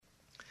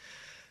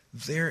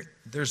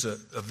There's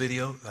a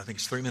video, I think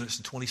it's 3 minutes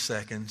and 20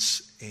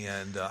 seconds,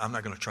 and I'm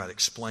not going to try to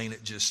explain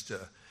it, just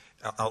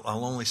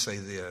I'll only say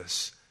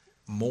this.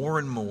 More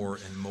and more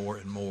and more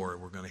and more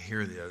we're going to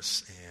hear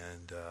this,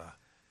 and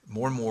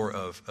more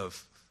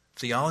of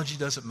theology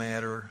doesn't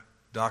matter,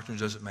 doctrine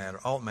doesn't matter.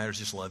 All that matters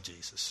is just love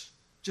Jesus.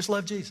 Just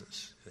love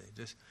Jesus.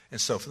 And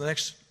so for the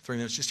next 3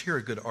 minutes, just hear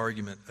a good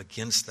argument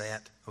against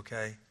that,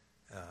 okay?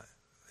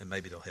 And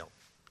maybe it'll help.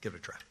 Give it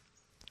a try.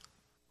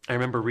 I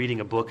remember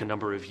reading a book a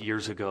number of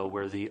years ago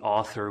where the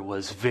author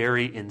was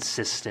very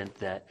insistent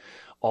that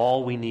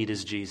all we need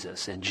is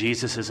Jesus, and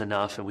Jesus is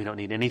enough, and we don't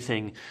need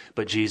anything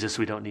but Jesus.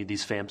 We don't need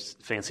these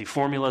fancy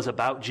formulas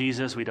about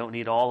Jesus. We don't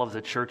need all of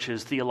the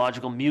church's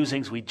theological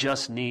musings. We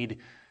just need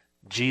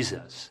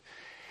Jesus.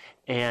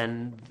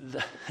 And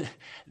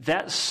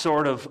that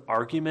sort of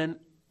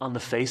argument, on the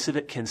face of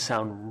it, can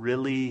sound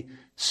really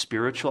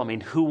spiritual. I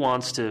mean, who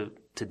wants to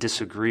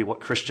disagree?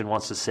 What Christian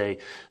wants to say,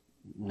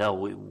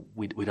 no,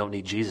 we don't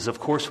need Jesus? Of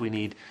course we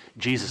need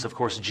Jesus. Of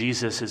course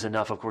Jesus is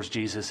enough. Of course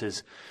Jesus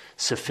is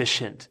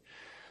sufficient.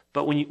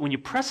 But when you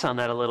press on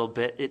that a little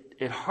bit,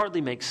 it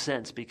hardly makes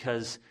sense,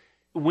 because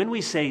when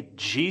we say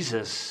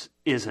Jesus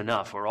is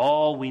enough, or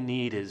all we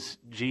need is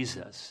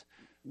Jesus,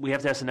 we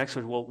have to ask the next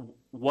one, well,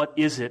 what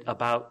is it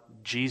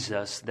about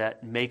Jesus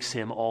that makes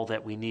him all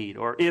that we need?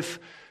 Or if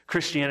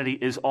Christianity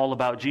is all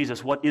about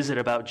Jesus, what is it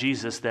about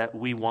Jesus that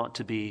we want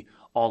to be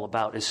all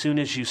about? As soon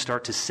as you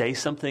start to say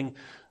something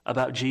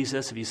about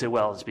Jesus, if you say,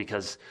 well, it's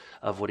because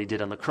of what he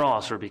did on the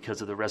cross, or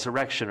because of the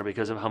resurrection, or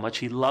because of how much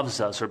he loves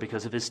us, or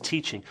because of his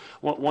teaching,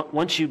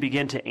 once you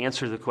begin to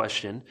answer the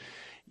question,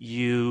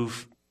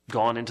 you've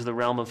gone into the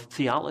realm of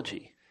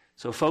theology.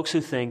 So folks who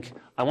think,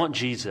 I want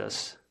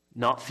Jesus,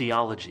 not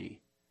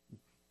theology,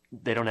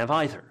 they don't have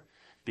either.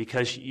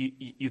 Because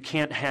you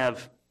can't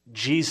have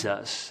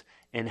Jesus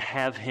and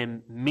have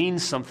him mean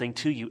something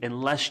to you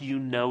unless you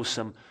know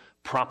some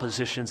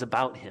propositions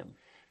about him.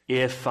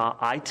 If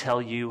I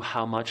tell you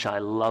how much I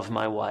love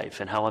my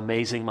wife and how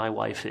amazing my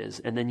wife is,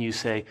 and then you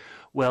say,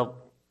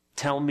 well,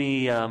 tell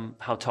me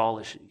how tall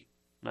is she?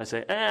 And I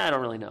say, I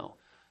don't really know.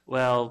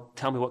 Well,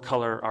 tell me what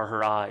color are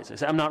her eyes? I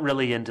say, I'm not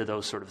really into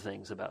those sort of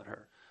things about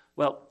her.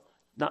 Well,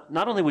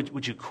 not only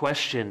would you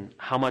question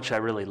how much I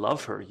really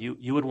love her,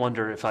 you would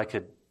wonder if I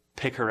could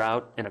pick her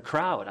out in a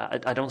crowd.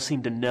 I don't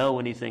seem to know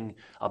anything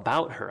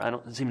about her. I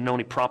don't seem to know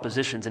any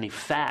propositions, any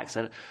facts.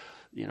 Am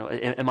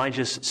I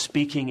just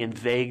speaking in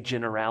vague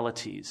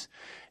generalities?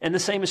 And the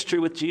same is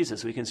true with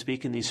Jesus. We can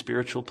speak in these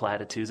spiritual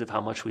platitudes of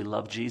how much we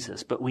love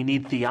Jesus, but we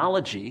need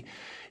theology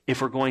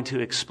if we're going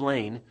to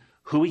explain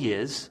who he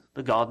is,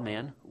 the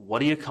God-man,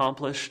 what he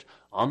accomplished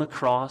on the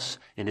cross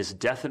in his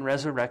death and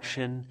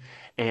resurrection,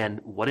 and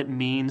what it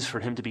means for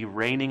him to be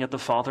reigning at the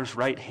Father's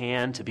right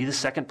hand, to be the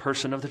second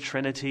person of the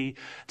Trinity,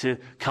 to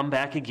come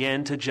back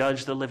again to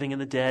judge the living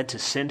and the dead, to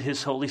send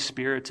his Holy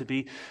Spirit to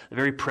be the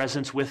very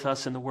presence with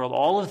us in the world.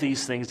 All of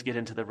these things get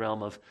into the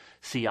realm of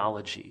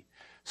theology.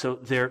 So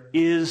there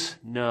is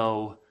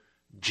no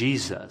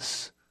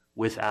Jesus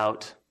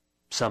without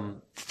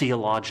some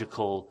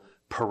theological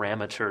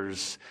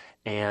parameters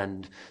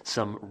and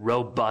some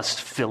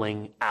robust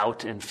filling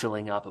out and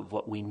filling up of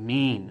what we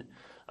mean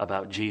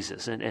about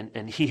Jesus.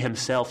 And he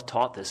himself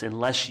taught this.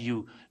 Unless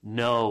you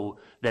know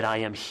that I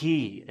am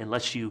he,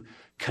 unless you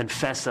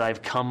confess that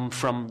I've come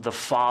from the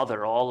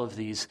Father, all of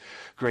these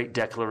great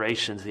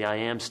declarations, the I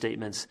am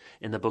statements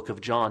in the book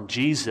of John,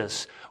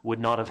 Jesus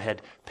would not have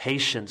had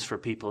patience for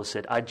people who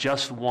said, I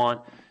just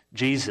want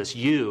Jesus,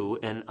 you,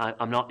 and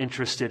I'm not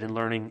interested in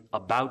learning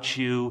about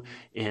you,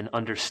 in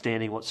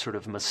understanding what sort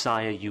of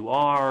Messiah you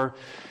are.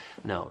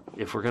 No,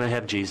 if we're going to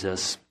have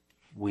Jesus,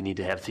 we need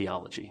to have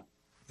theology.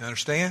 You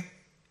understand?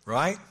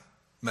 Right?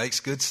 Makes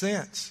good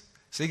sense.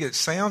 See, it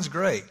sounds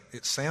great.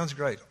 It sounds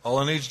great. All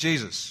I need is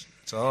Jesus.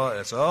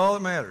 That's all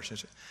that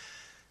matters.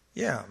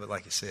 Yeah, but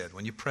like you said,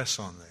 when you press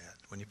on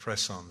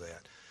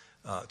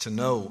that, to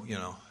know,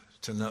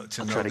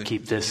 I'll try to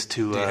keep this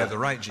to. Do you have the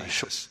right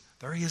Jesus?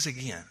 There he is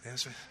again.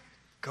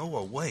 Go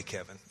away,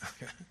 Kevin.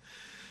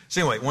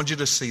 So anyway, I want you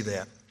to see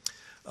that.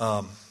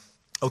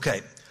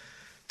 Okay,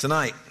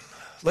 tonight,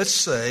 let's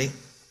say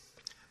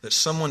that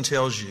someone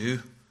tells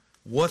you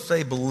what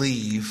they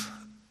believe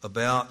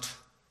about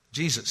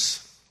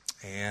Jesus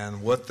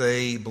and what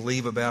they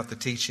believe about the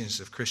teachings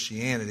of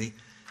Christianity,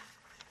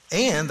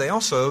 and they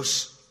also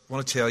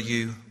want to tell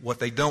you what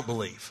they don't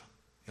believe.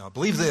 I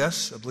believe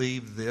this,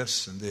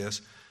 and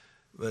this,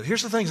 but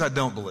here's the things I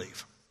don't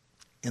believe.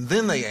 And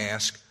then they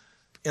ask,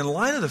 in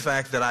light of the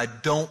fact that I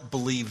don't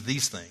believe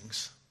these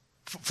things,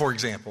 for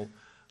example,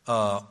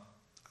 I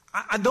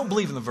don't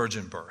believe in the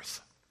virgin birth.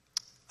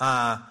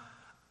 I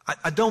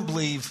don't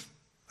believe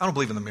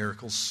in the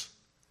miracles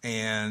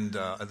and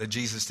that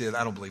Jesus did.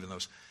 I don't believe in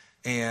those.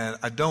 And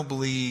I don't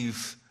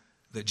believe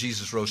that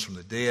Jesus rose from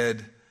the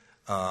dead.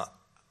 I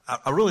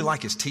really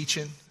like his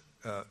teaching,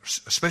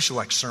 especially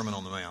like Sermon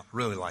on the Mount.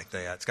 Really like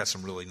that. It's got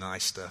some really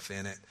nice stuff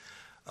in it.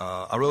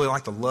 I really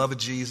like the love of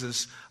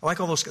Jesus. I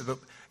like all those.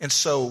 And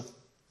so,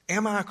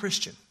 am I a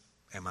Christian?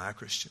 Am I a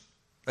Christian?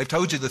 They've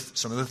told you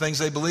some of the things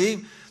they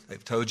believe.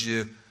 They've told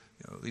you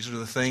These are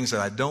the things that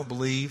I don't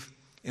believe.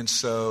 And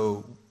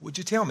so would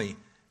you tell me,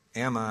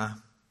 am I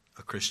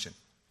a Christian?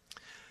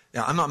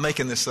 Now, I'm not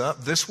making this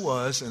up. This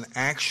was an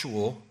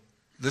actual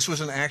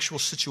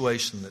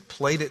situation that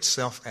played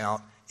itself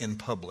out in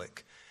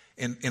public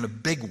in a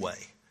big way.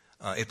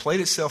 It played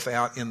itself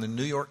out in the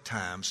New York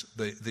Times,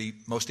 the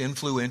most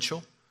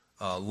influential,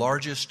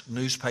 largest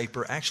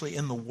newspaper actually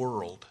in the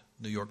world,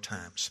 New York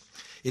Times.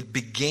 It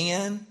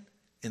began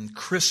in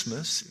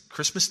Christmas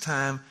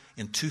time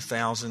in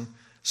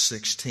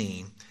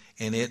 2016,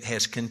 and it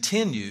has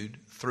continued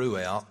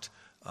throughout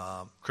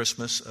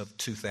Christmas of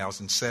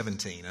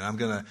 2017. And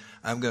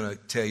I'm gonna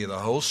tell you the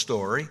whole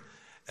story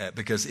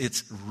because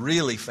it's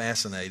really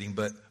fascinating.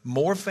 But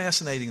more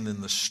fascinating than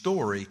the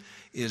story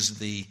is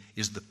the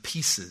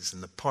pieces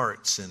and the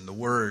parts and the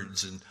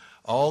words and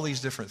all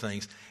these different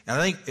things. And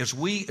I think as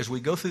we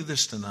go through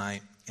this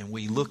tonight and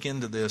we look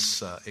into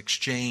this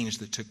exchange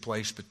that took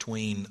place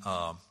between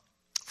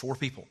four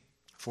people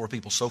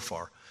so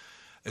far,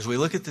 as we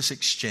look at this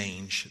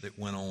exchange that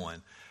went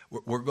on,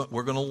 we're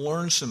going to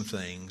learn some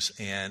things,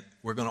 and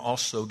we're going to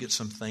also get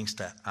some things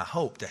to, I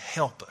hope, to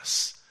help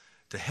us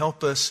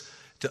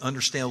to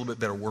understand a little bit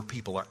better where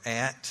people are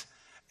at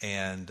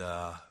and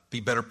be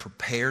better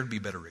prepared, be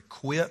better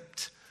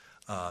equipped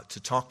to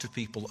talk to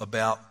people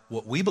about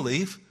what we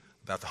believe,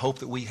 about the hope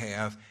that we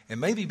have, and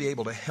maybe be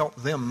able to help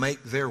them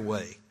make their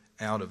way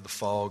out of the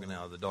fog and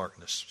out of the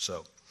darkness.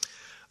 So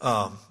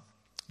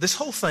this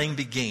whole thing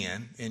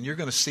began, and you're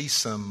going to see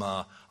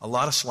a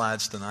lot of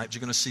slides tonight.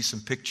 You're going to see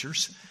some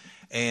pictures.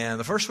 And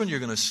the first one you're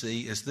going to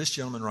see is this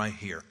gentleman right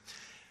here.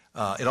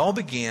 It all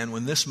began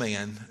when this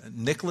man,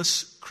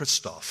 Nicholas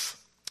Kristof,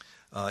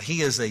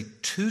 he is a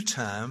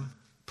 2-time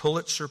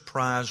Pulitzer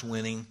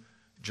Prize-winning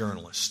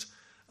journalist.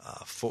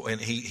 And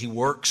he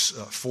works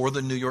for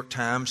the New York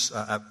Times.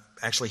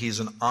 Actually, he's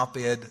an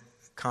op-ed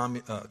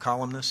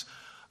columnist.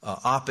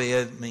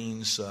 Op-ed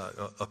means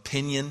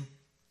opinion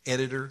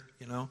editor,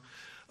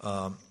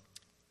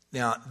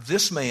 Now,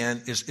 this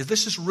man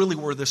this is really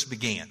where this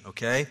began,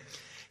 okay?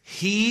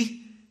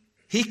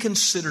 He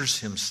considers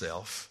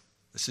himself,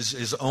 this is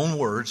his own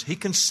words, he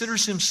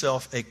considers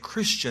himself a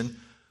Christian,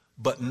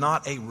 but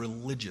not a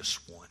religious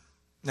one.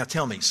 Now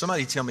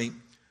somebody tell me,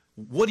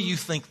 what do you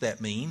think that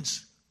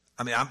means?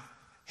 I mean,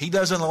 he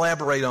doesn't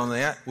elaborate on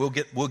that. We'll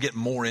get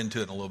more into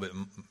it in a little bit.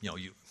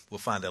 We'll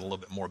find out a little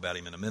bit more about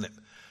him in a minute.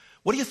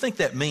 What do you think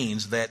that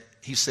means that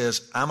he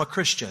says, I'm a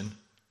Christian,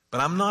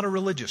 but I'm not a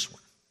religious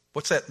one?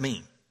 What's that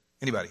mean?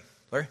 Anybody?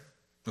 Larry?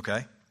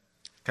 Okay.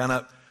 Kind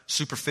of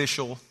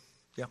superficial.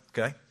 Yeah,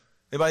 okay.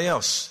 Anybody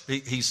else?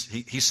 He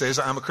says,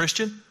 I'm a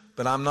Christian,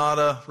 but I'm not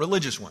a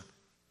religious one.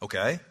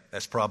 Okay.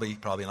 That's probably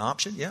an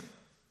option. Yeah.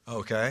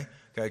 Okay.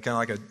 Okay. Kind of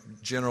like a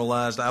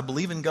generalized, I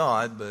believe in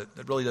God, but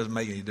that really doesn't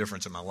make any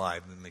difference in my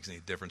life. It makes any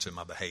difference in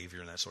my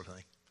behavior and that sort of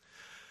thing.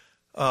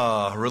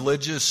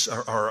 Religious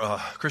or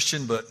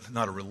Christian, but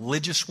not a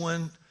religious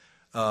one.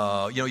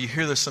 You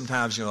hear this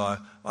sometimes, well,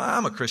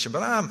 I'm a Christian,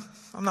 but I'm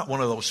not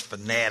one of those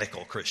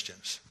fanatical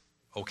Christians.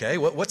 Okay,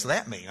 what's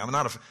that mean? I'm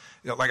not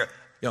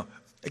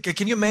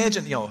can you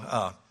imagine,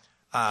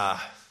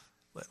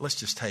 let's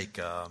just take,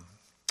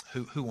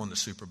 who won the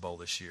Super Bowl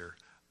this year?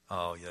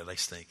 Oh, yeah, they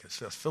stink. It's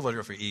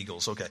Philadelphia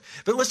Eagles. Okay.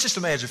 But let's just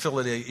imagine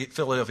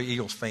Philadelphia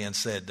Eagles fan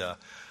said,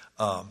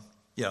 I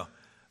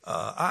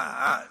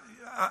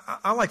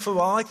like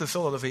football. I like the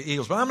Philadelphia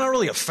Eagles, but I'm not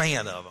really a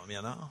fan of them,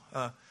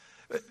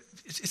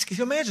 Can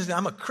you imagine?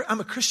 I'm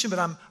a Christian, but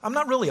I'm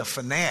not really a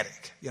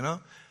fanatic.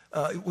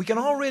 We can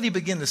already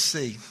begin to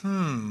see.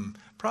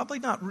 Probably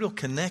not real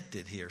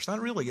connected here. It's not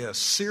really a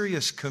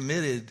serious,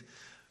 committed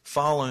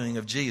following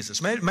of Jesus.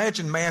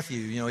 Imagine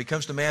Matthew. He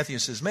comes to Matthew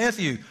and says,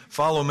 "Matthew,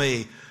 follow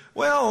me."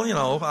 Well,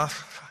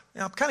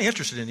 I'm kind of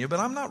interested in you, but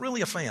I'm not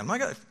really a fan. I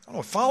don't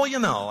want to follow you,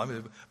 no. I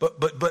mean,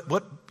 but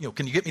what?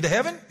 Can you get me to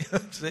heaven?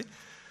 See?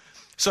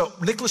 So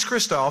Nicholas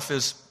Kristof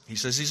he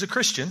says he's a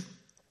Christian,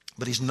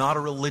 but he's not a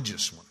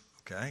religious one.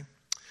 Okay.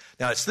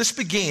 Now this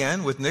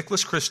began with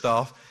Nicholas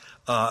Kristof,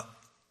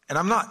 and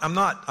I'm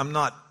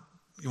not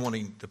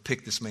wanting to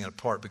pick this man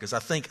apart because I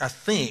think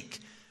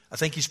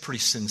he's pretty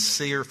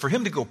sincere. For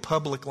him to go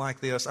public like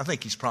this, I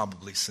think he's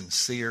probably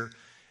sincere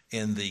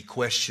in the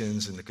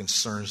questions and the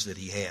concerns that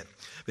he had.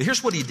 But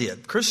here's what he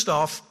did.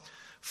 Kristof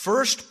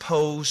first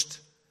posed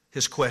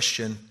his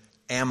question,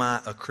 am I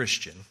a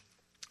Christian,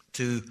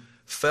 to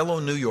fellow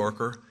New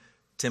Yorker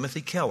Timothy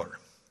Keller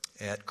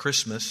at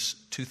Christmas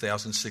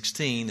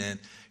 2016. And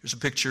here's a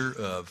picture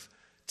of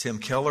Tim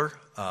Keller,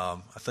 I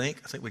think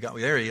we got,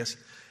 there he is.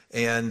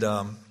 And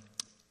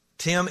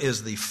Tim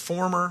is the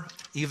former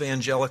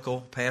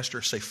evangelical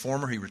pastor, say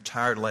former, he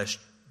retired last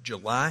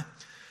July,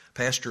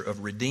 pastor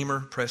of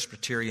Redeemer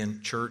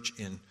Presbyterian Church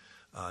in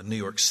New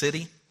York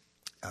City.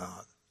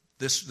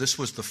 This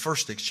was the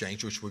first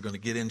exchange, which we're going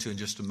to get into in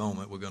just a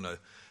moment. We're going to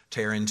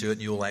tear into it,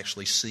 and you'll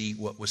actually see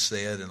what was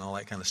said and all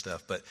that kind of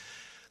stuff. But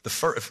the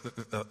first,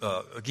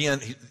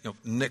 again,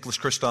 Nicholas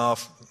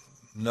Kristof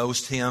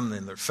knows Tim,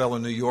 and they're fellow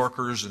New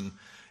Yorkers,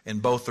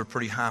 and both are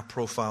pretty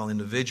high-profile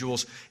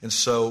individuals. And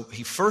so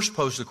he first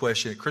posed the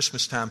question at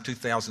Christmas time,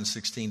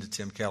 2016, to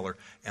Tim Keller,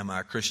 am I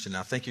a Christian?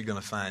 I think you're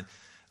going to find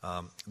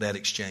that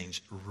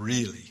exchange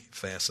really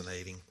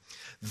fascinating.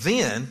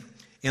 Then,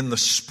 in the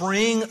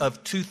spring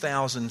of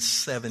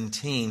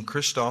 2017,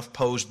 Christoph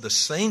posed the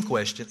same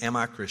question, am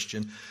I a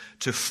Christian,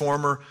 to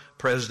former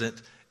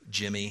President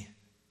Jimmy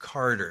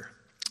Carter.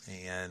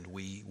 And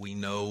we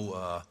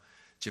know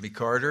Jimmy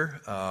Carter.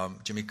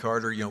 Jimmy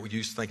Carter, when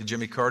you think of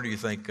Jimmy Carter, you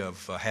think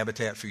of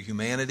Habitat for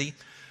Humanity.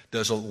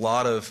 Does a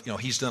lot of,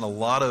 he's done a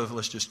lot of,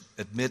 let's just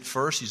admit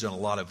first, he's done a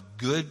lot of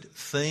good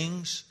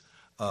things.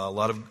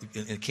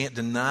 And can't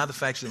deny the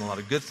fact he's done a lot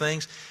of good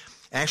things.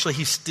 Actually,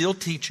 he still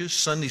teaches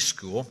Sunday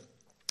school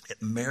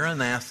at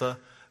Maranatha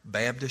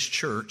Baptist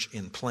Church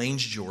in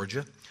Plains,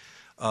 Georgia.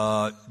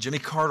 Jimmy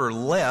Carter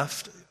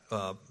left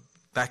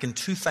back in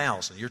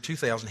 2000, year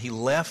 2000. He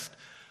left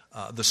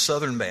the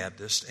Southern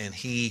Baptist and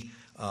he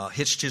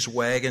hitched his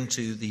wagon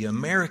to the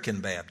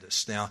American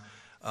Baptist. Now,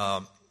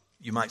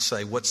 you might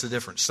say, what's the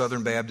difference?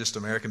 Southern Baptist,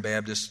 American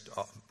Baptist,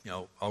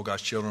 all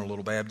God's children are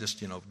little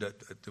Baptist,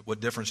 what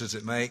difference does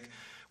it make?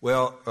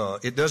 Well,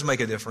 it does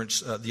make a difference.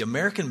 The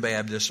American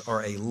Baptists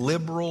are a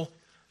liberal,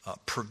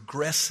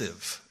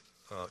 progressive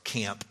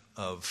camp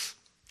of,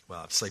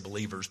 I'd say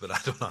believers, but I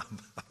don't know,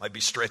 I might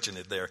be stretching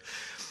it there.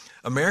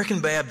 American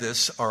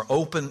Baptists are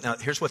open, now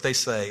here's what they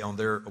say on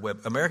their web.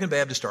 American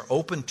Baptists are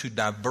open to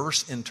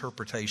diverse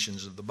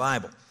interpretations of the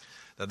Bible.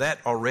 Now that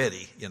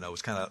already,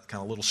 is kind of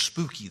a little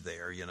spooky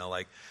there,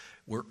 like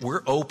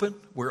we're open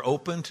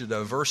to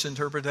diverse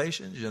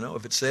interpretations,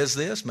 if it says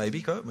this, maybe,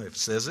 if it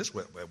says this,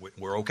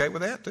 we're okay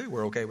with that too,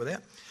 we're okay with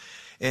that.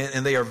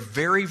 And they are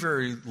very,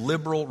 very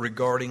liberal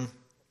regarding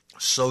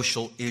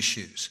social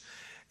issues.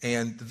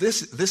 And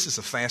this is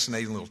a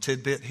fascinating little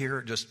tidbit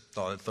here. Just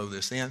thought I'd throw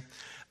this in.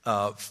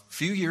 A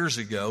few years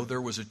ago, there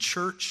was a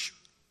church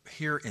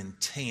here in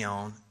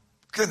town.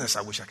 Goodness,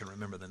 I wish I could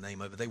remember the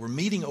name of it. They were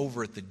meeting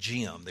over at the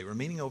gym.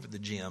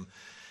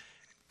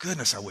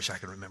 Goodness, I wish I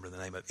could remember the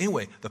name of it.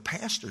 Anyway, the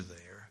pastor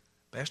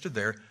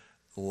there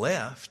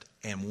left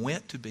and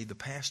went to be the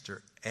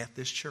pastor at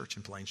this church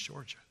in Plains,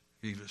 Georgia.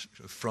 He was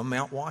from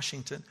Mount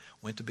Washington,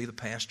 went to be the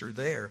pastor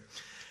there.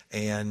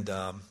 And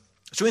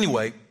so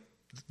anyway,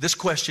 this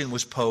question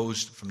was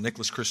posed from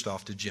Nicholas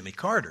Kristof to Jimmy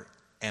Carter.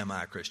 Am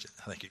I a Christian?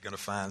 I think you're going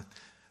to find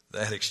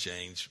that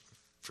exchange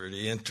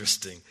pretty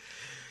interesting.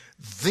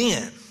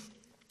 Then,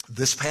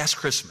 this past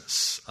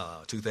Christmas,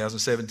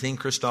 2017,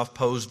 Kristof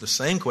posed the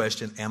same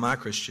question, am I a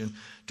Christian,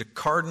 to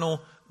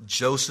Cardinal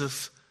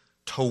Joseph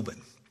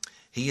Tobin.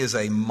 He is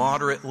a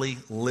moderately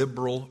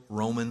liberal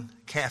Roman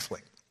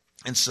Catholic.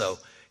 And so,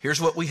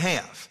 here's what we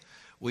have.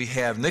 We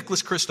have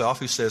Nicholas Kristof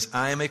who says,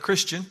 I am a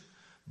Christian,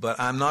 but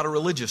I'm not a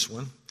religious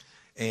one.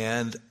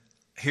 And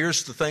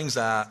here's the things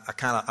I'm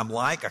kind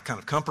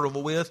of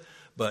comfortable with,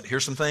 but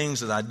here's some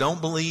things that I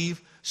don't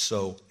believe,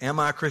 so am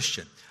I a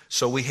Christian?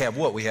 So we have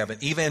what? We have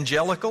an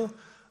evangelical,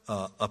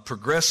 a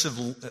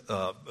progressive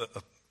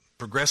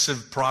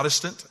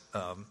Protestant,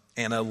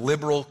 and a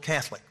liberal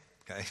Catholic.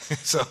 Okay,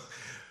 so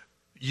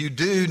you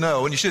do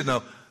know, and you should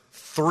know,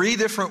 3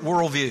 different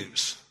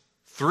worldviews,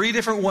 3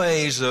 different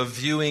ways of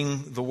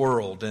viewing the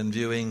world and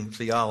viewing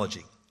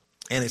theology.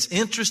 And it's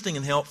interesting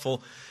and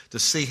helpful to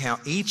see how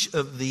each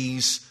of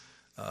these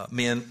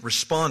men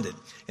responded.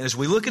 And as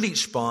we look at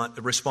each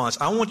response,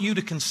 I want you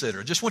to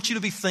consider, just want you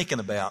to be thinking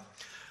about,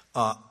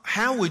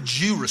 how would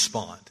you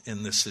respond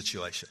in this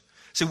situation?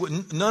 See,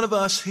 none of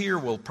us here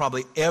will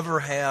probably ever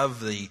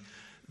have the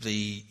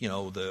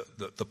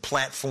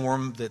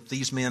platform that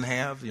these men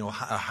have, a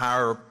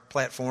higher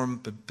platform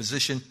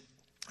position.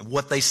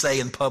 What they say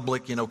in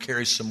public,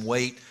 carries some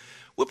weight.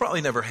 We'll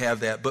probably never have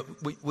that, but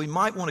we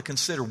might want to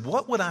consider,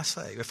 what would I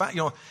say? If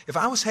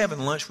I was having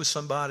lunch with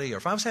somebody, or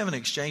if I was having an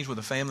exchange with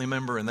a family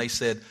member and they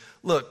said,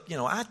 look,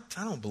 I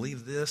don't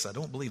believe this, I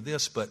don't believe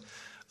this, but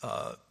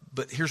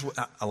here's what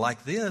I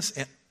like this,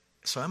 and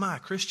so am I a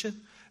Christian?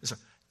 So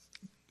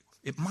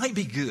it might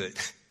be good.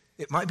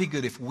 It might be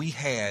good if we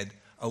had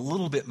a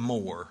little bit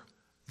more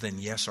than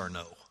yes or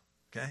no,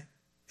 okay?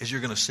 As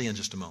you're going to see in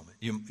just a moment.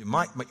 You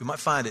might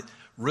find it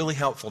really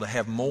helpful to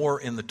have more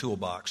in the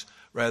toolbox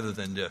rather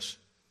than just,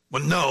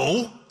 well,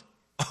 no,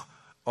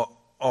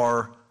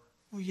 or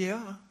well,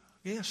 yeah,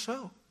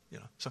 so.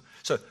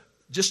 So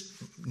just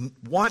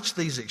watch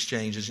these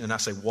exchanges, and I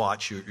say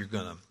watch, you're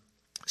going to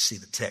see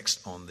the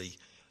text on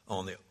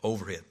the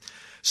overhead.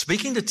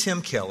 Speaking to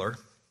Tim Keller,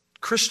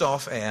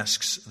 Kristof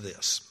asks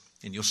this,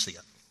 and you'll see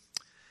it.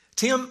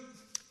 Tim,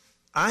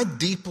 I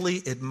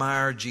deeply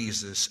admire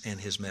Jesus and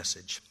his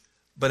message,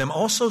 but am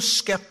also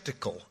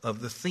skeptical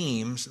of the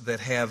themes that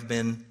have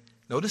been,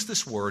 notice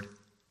this word,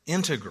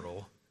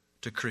 integral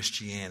to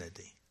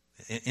Christianity.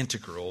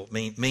 Integral,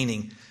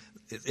 meaning,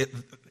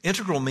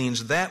 integral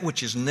means that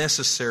which is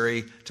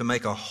necessary to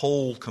make a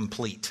whole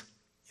complete.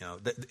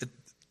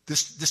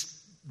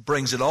 This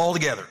brings it all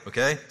together,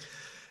 okay?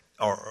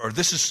 Or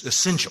this is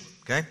essential,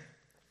 okay?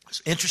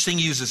 It's interesting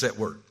he uses that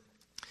word.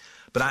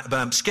 But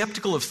I'm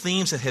skeptical of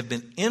themes that have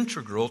been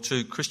integral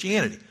to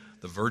Christianity.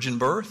 The virgin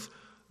birth,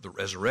 the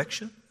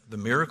resurrection, the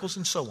miracles,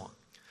 and so on.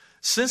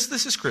 Since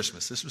this is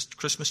Christmas, this was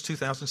Christmas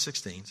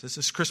 2016, since this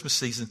is Christmas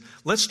season,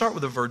 let's start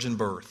with the virgin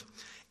birth.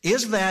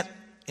 Is that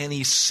an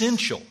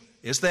essential?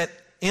 Is that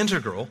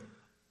integral?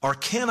 Or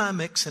can I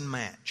mix and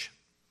match?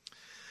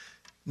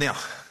 Now,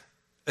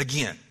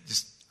 again,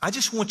 I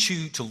just want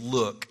you to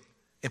look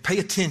and pay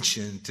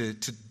attention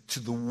to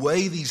the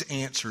way these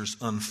answers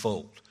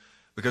unfold.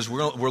 Because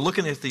we're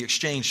looking at the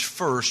exchange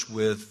first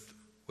with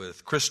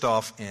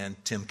Christoph and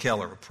Tim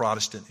Keller, a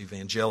Protestant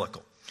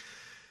evangelical.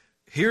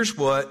 Here's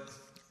what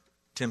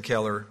Tim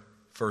Keller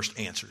first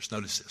answers.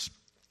 Notice this.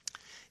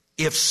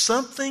 If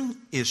something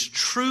is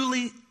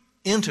truly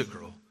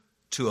integral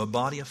to a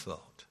body of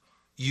thought,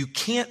 you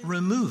can't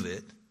remove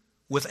it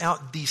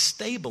without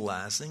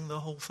destabilizing the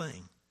whole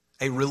thing.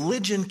 A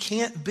religion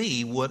can't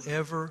be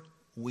whatever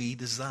we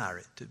desire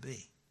it to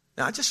be.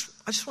 Now, I just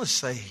want to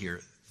say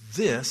here,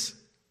 this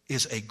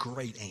is a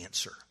great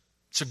answer.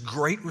 It's a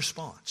great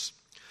response.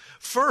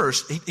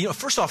 First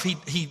off,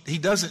 he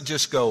doesn't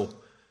just go,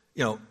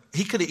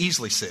 he could have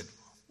easily said,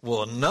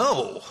 well,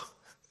 no.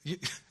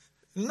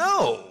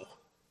 No.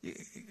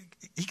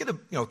 He could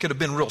have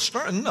been real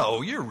stern.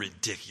 No, you're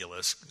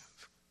ridiculous.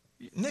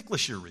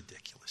 Nicholas, you're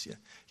ridiculous. Yeah,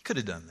 he could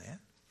have done that.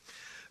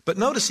 But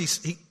notice he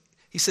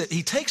said,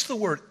 he takes the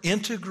word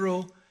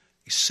integral,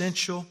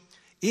 essential,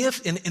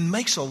 and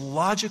makes a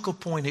logical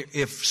point here.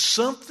 If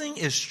something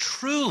is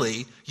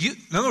truly,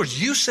 in other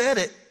words, you said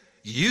it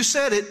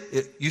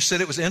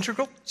was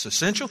integral, it's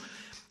essential.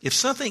 If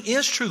something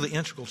is truly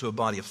integral to a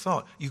body of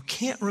thought, you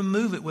can't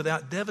remove it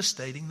without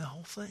devastating the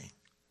whole thing.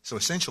 So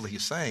essentially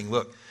he's saying,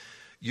 look,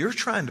 you're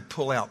trying to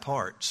pull out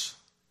parts.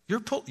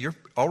 You're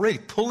already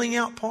pulling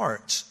out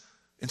parts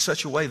in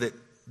such a way that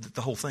the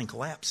whole thing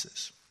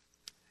collapses.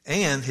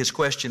 And his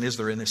question, is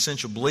there an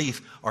essential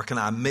belief or can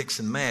I mix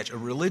and match? A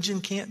religion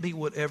can't be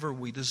whatever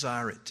we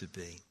desire it to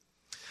be.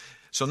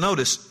 So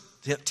notice,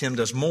 Tim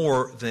does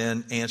more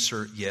than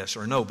answer yes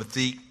or no, but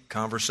the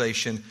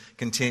conversation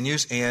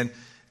continues, and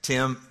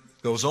Tim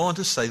goes on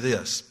to say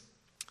this.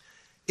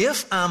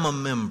 If I'm a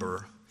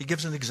member, he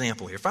gives an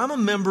example here. If I'm a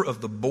member of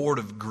the board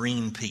of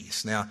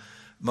Greenpeace, now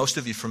most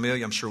of you are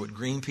familiar, I'm sure, with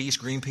Greenpeace.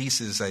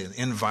 Greenpeace is an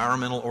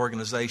environmental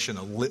organization,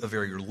 a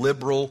very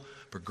liberal,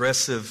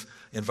 progressive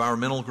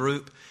environmental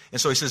group. And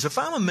so he says, if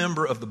I'm a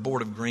member of the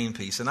board of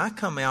Greenpeace and I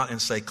come out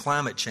and say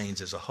climate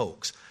change is a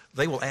hoax,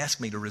 they will ask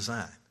me to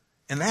resign.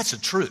 And that's the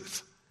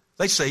truth.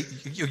 They say,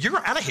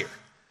 you're out of here.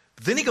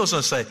 But then he goes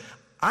on to say,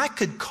 I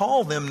could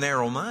call them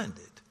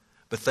narrow-minded,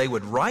 but they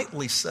would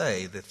rightly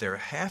say that there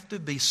have to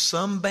be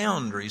some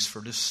boundaries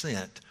for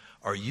dissent,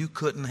 or you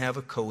couldn't have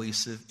a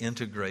cohesive,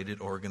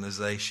 integrated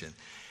organization.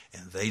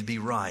 And they'd be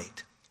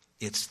right.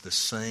 It's the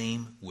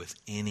same with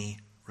any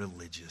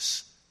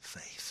religious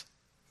faith.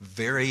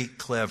 Very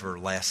clever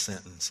last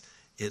sentence.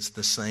 It's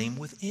the same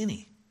with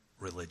any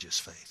religious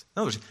faith.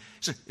 In other words,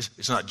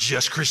 it's not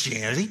just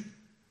Christianity.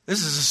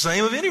 This is the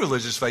same of any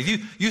religious faith.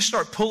 You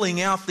start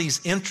pulling out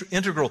these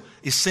integral,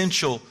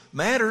 essential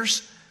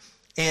matters,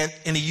 and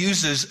he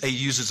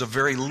uses a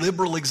very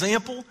liberal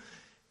example.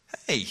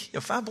 Hey,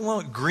 if I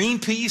belong to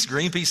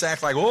Greenpeace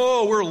act like,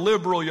 oh, we're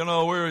liberal,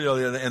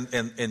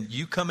 and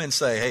you come and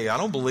say, hey, I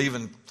don't believe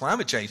in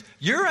climate change.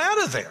 You're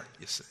out of there,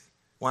 you see.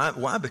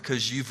 Why?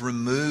 Because you've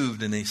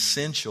removed an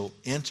essential,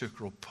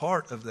 integral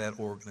part of that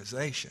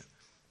organization.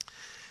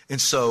 And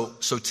so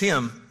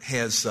Tim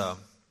has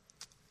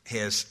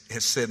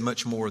said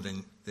much more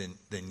than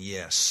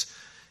yes.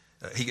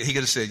 He could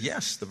have said,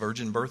 yes, the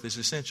virgin birth is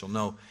essential.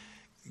 No,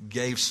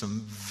 gave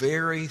some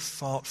very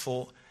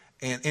thoughtful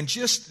and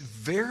just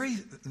very,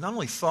 not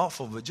only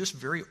thoughtful, but just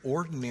very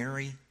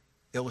ordinary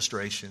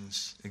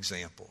illustrations,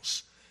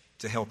 examples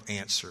to help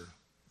answer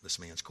this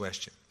man's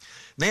question.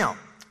 Now,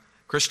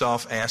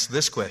 Christoph asked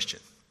this question,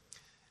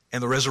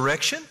 and the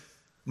resurrection,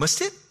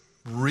 must it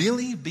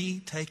really be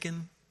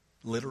taken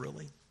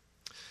literally?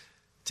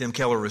 Tim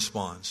Keller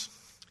responds,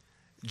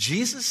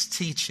 Jesus'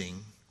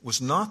 teaching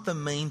was not the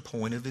main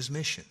point of his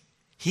mission.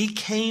 He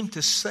came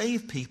to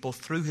save people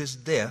through his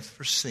death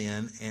for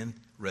sin and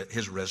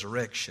his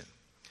resurrection.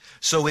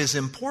 So his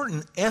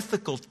important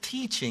ethical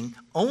teaching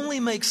only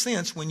makes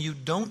sense when you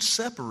don't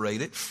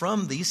separate it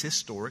from these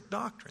historic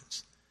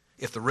doctrines.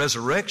 If the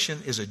resurrection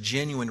is a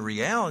genuine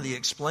reality, it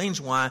explains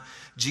why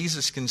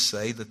Jesus can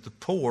say that the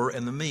poor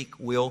and the meek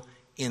will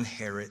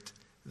inherit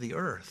the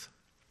earth.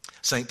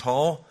 St.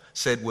 Paul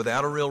said,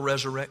 without a real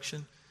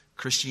resurrection,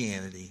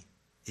 Christianity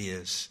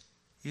is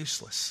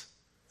useless.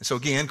 And so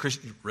again,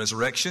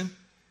 resurrection,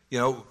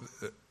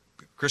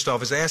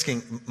 Christoph is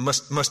asking,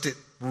 must it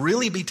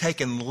really be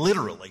taken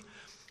literally?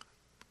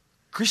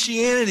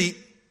 Christianity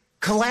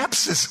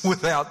collapses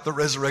without the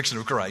resurrection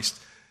of Christ.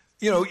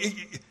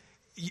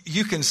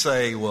 You can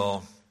say,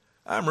 well,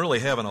 I'm really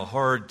having a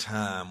hard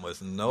time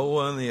with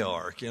Noah and the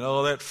ark.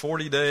 That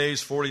 40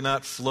 days, 40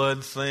 night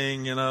flood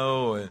thing, and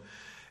all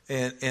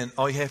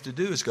you have to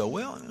do is go,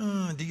 well,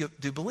 do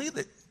you believe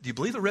that? Do you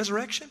believe the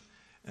resurrection?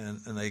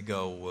 And they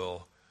go,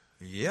 well,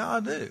 yeah,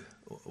 I do.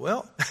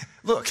 Well,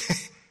 look,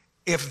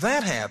 if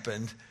that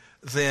happened,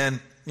 then,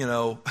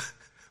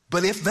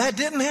 But if that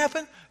didn't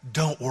happen,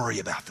 don't worry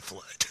about the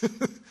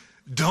flood.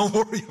 Don't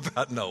worry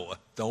about Noah.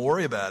 Don't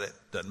worry about it.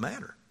 Doesn't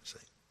matter. See?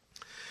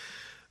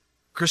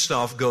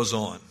 Christoph goes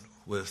on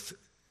with,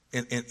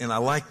 and I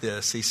like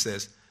this. He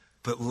says,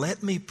 but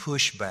let me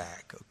push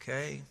back,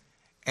 okay?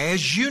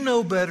 As you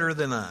know better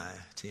than I,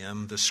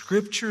 Tim, the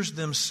scriptures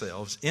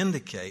themselves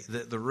indicate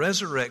that the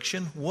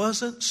resurrection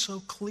wasn't so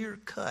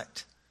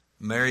clear-cut.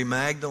 Mary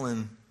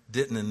Magdalene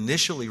didn't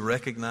initially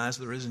recognize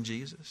the risen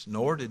Jesus,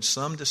 nor did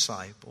some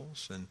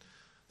disciples, and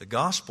the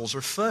Gospels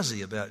are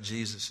fuzzy about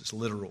Jesus'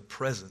 literal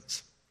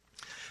presence.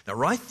 Now,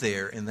 right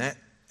there in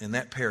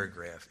that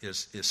paragraph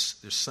is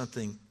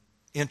something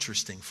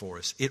interesting for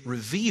us. It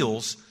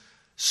reveals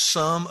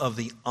some of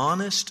the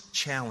honest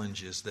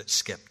challenges that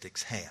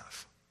skeptics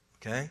have.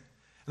 Okay?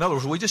 In other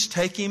words, we just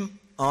take him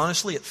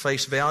honestly at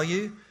face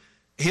value.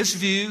 His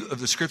view of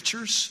the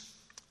Scriptures,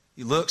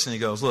 he looks and he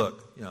goes,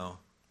 look,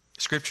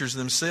 Scriptures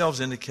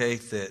themselves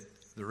indicate that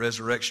the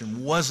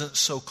resurrection wasn't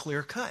so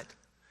clear-cut.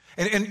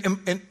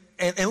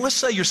 And let's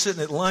say you're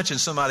sitting at lunch and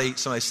somebody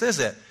says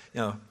that,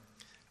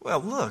 well,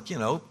 look,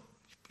 you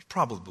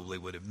probably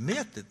would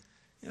admit that,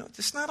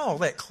 it's not all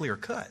that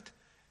clear-cut.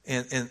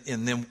 And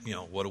then,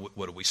 what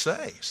do we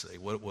say?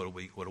 What are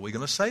we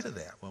going to say to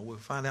that? Well, we'll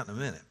find out in a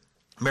minute.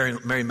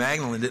 Mary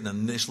Magdalene didn't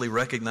initially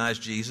recognize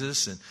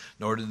Jesus, and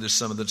nor did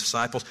some of the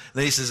disciples. And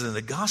then he says, and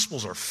the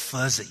Gospels are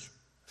fuzzy.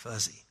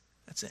 Fuzzy.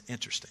 That's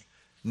interesting.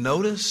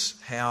 Notice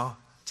how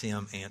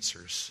Tim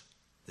answers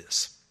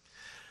this.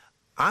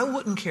 I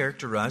wouldn't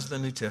characterize the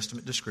New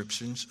Testament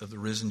descriptions of the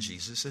risen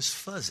Jesus as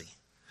fuzzy.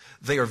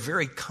 They are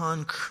very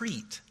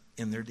concrete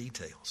in their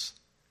details.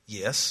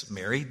 Yes,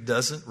 Mary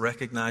doesn't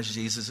recognize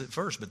Jesus at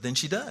first, but then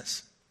she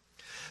does.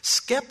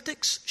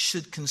 Skeptics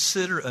should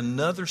consider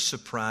another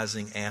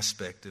surprising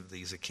aspect of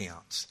these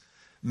accounts.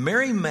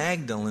 Mary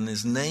Magdalene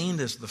is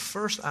named as the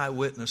first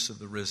eyewitness of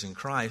the risen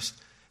Christ,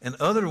 and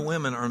other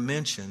women are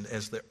mentioned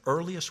as the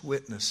earliest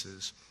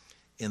witnesses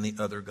in the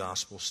other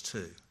Gospels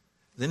too.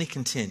 Then he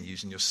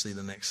continues, and you'll see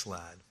the next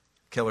slide.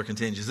 Keller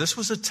continues, this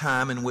was a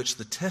time in which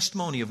the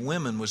testimony of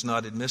women was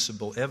not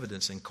admissible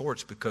evidence in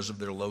courts because of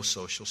their low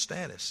social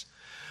status.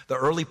 The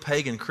early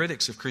pagan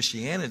critics of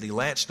Christianity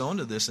latched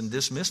onto this and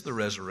dismissed the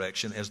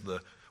resurrection as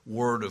the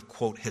word of,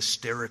 quote,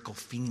 hysterical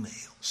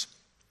females.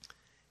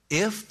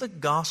 If the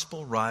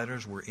gospel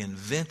writers were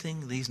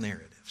inventing these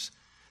narratives,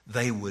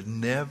 they would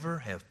never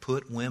have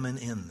put women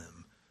in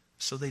them,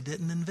 so they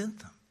didn't invent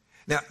them.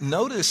 Now,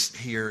 notice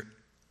he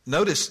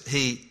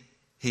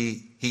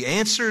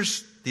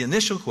answers the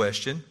initial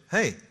question.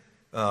 Hey,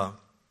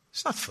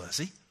 it's not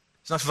fuzzy.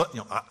 It's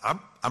not.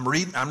 I'm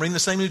reading the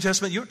same New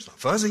Testament. It's not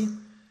fuzzy.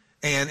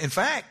 And in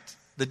fact,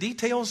 the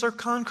details are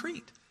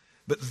concrete.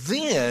 But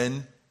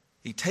then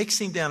he takes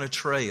him down a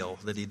trail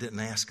that he didn't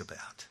ask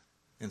about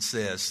and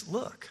says,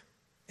 look,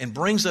 and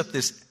brings up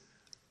this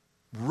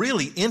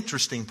really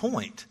interesting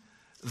point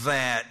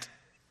that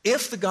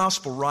if the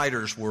gospel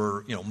writers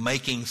were,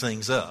 making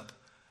things up,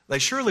 they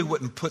surely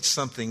wouldn't put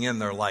something in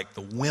there like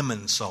the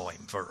women saw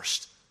him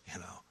first,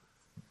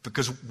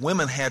 because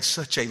women had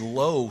such a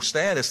low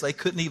status, they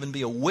couldn't even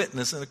be a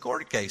witness in a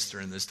court case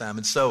during this time.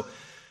 And so,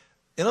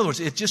 in other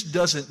words, it just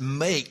doesn't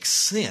make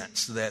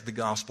sense that the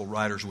gospel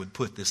writers would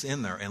put this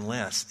in there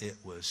unless it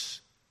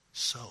was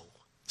so.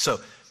 So,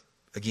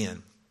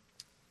 again,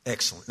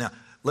 excellent. Now,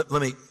 let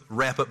me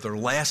wrap up their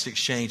last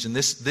exchange, and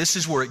this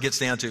is where it gets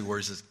down to where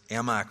he says,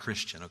 am I a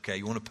Christian? Okay,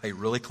 you want to pay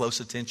really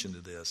close attention to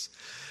this.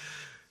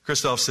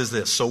 Christoph says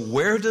this, so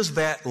where does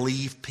that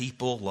leave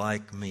people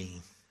like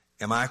me?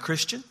 Am I a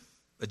Christian?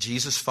 A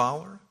Jesus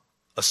follower?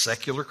 A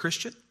secular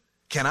Christian?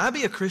 Can I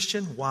be a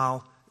Christian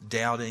while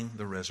doubting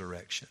the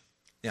resurrection?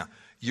 Now,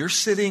 you're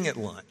sitting at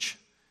lunch.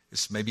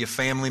 This may be a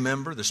family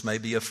member. This may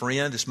be a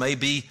friend. This may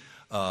be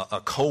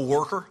a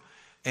co-worker.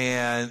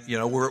 And,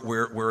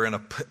 we're in a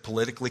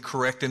politically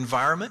correct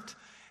environment.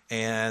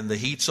 And the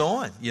heat's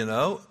on,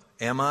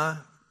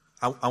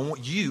 I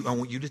want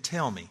you to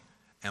tell me,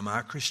 am I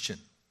a Christian?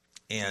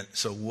 And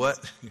so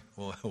what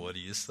do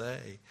you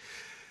say?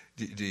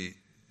 Do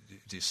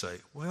you say,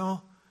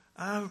 well,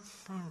 I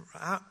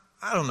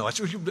don't know.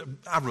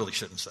 I really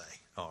shouldn't say.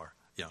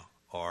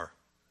 Or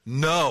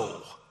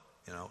no.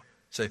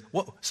 Say,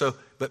 what? So,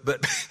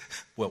 but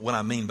what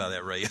I mean by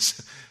that, Ray,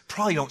 is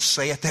probably don't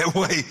say it that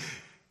way.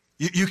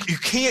 You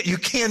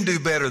can do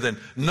better than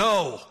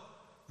no.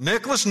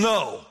 Nicholas,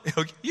 no.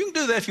 You can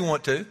do that if you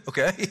want to,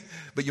 okay?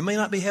 But you may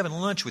not be having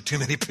lunch with too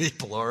many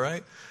people, all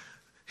right?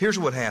 Here's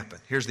what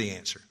happened. Here's the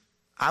answer.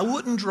 I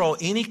wouldn't draw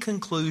any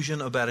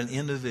conclusion about an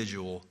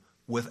individual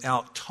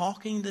without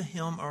talking to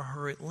him or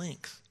her at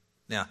length.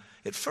 Now,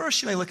 at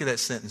first you may look at that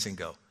sentence and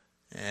go,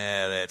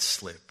 that's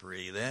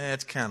slippery,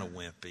 that's kind of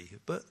wimpy,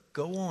 but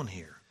go on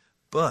here.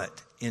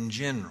 But in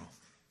general,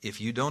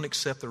 if you don't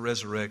accept the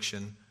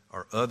resurrection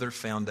or other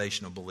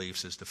foundational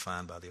beliefs as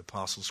defined by the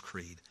Apostles'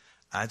 Creed,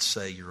 I'd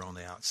say you're on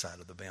the outside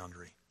of the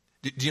boundary.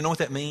 Do you know what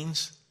that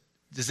means?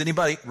 Does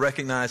anybody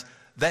recognize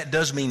that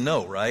does mean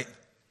no, right?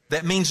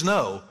 That means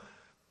no,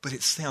 but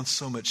it sounds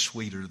so much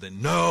sweeter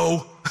than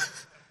no.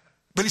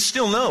 But it's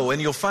still no,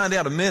 and you'll find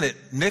out in a minute,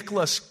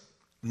 Nicholas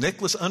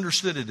Nicholas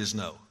understood it as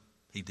no.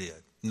 He did.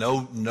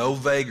 No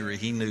vagary.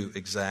 He knew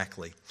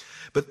exactly.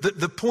 But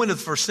the point of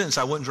the first sentence,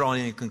 I wouldn't draw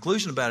any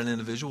conclusion about an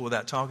individual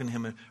without talking to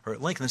him or her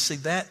at length. And see,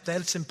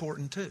 that's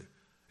important too.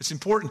 It's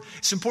important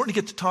to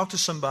get to talk to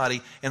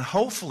somebody and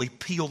hopefully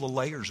peel the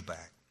layers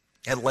back.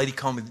 I had a lady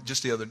call me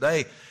just the other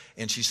day,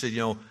 and she said,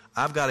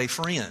 I've got a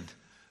friend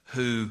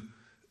who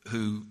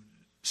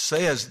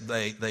says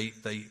they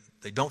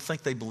don't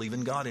think they believe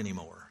in God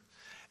anymore.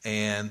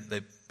 And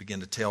they began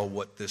to tell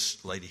what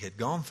this lady had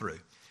gone through.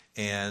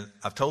 And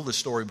I've told this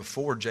story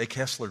before. Jay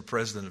Kessler,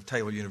 president of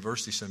Taylor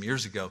University some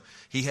years ago,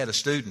 he had a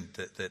student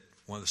that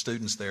one of the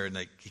students there, and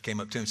he came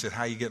up to him and said,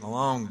 "How are you getting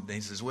along?" And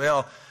he says,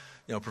 "Well,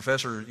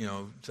 Professor,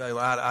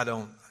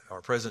 Taylor,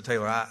 or President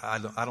Taylor,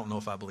 I don't know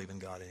if I believe in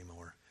God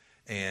anymore."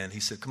 And he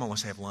said, "Come on,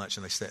 let's have lunch."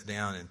 And they sat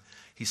down, and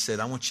he said,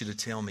 "I want you to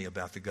tell me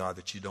about the God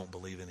that you don't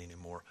believe in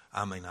anymore.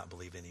 I may not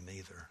believe in him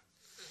either."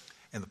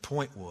 And the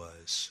point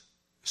was,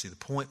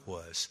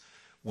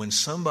 when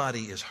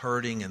somebody is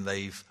hurting and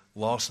they've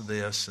lost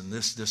this and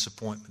this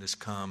disappointment has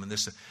come and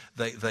this,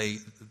 they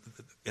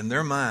in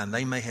their mind,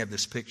 they may have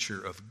this picture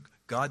of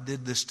God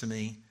did this to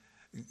me.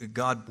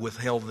 God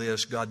withheld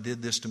this. God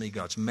did this to me.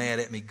 God's mad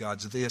at me.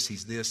 God's this.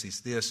 He's this.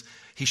 He's this.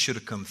 He should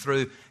have come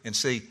through. And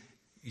see,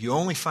 you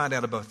only find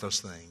out about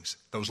those things,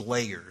 those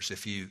layers,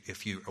 if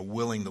you are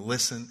willing to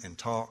listen and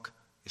talk,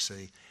 you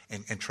see,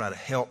 and try to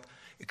help.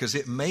 Because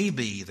it may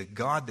be the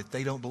God that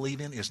they don't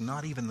believe in is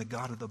not even the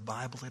God of the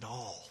Bible at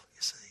all,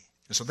 you see.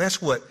 And so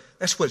that's what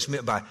it's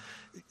meant by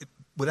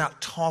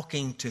without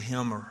talking to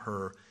him or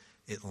her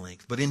at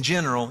length. But in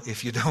general,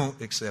 if you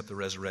don't accept the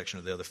resurrection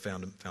or the other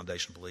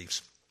foundational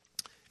beliefs,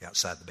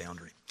 outside the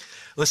boundary.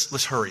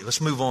 Let's hurry.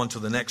 Let's move on to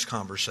the next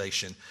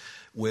conversation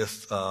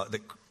with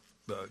that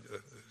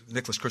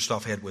Nicholas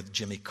Kristof had with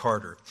Jimmy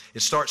Carter.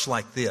 It starts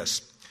like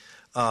this.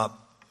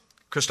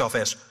 Kristof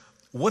asks,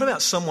 "What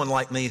about someone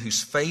like me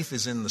whose faith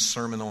is in the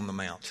Sermon on the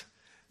Mount?"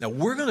 Now,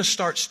 we're going to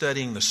start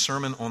studying the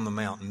Sermon on the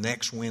Mount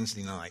next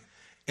Wednesday night.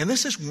 And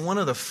this is one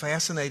of the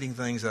fascinating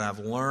things that I've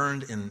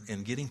learned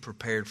in getting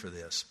prepared for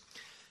this,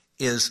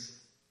 is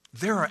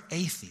there are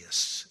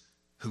atheists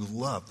who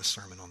love the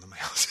Sermon on the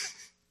Mount.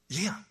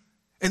 Yeah.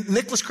 And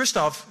Nicholas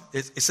Kristof,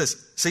 it says,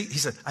 see, he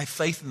said, "I have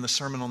faith in the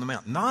Sermon on the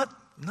Mount."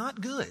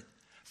 Not good.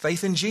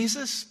 Faith in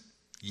Jesus?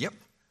 Yep.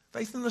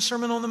 Faith in the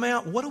Sermon on the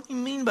Mount? What do we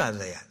mean by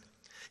that?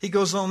 He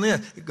goes on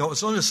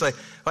to say,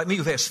 like me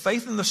who has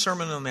faith in the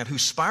Sermon on the Mount, who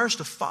aspires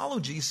to follow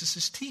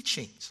Jesus'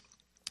 teachings.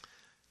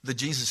 The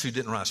Jesus who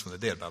didn't rise from the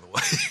dead, by the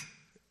way.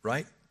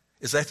 Right?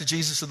 Is that the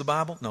Jesus of the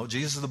Bible? No,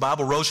 Jesus of the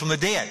Bible rose from the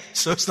dead.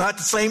 So it's not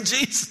the same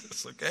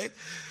Jesus, okay?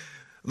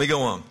 Let me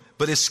go on.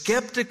 "But is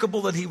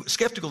skeptical that he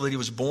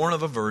was born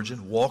of a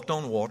virgin, walked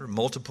on water,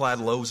 multiplied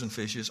loaves and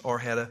fishes, or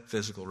had a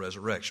physical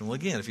resurrection." Well,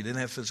 again, if he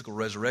didn't have physical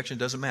resurrection, it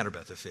doesn't matter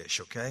about the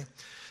fish, okay?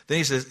 Then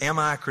he says, "Am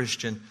I a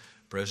Christian?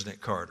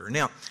 President Carter."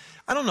 Now,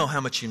 I don't know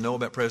how much you know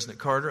about President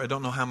Carter. I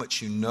don't know how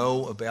much you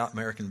know about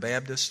American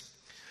Baptists.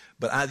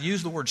 But I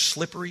used the word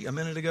slippery a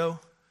minute ago.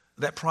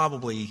 That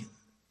probably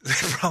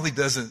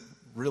doesn't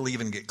really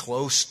even get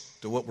close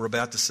to what we're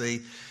about to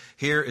see.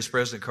 Here is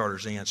President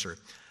Carter's answer.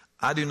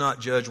 "I do not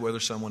judge whether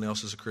someone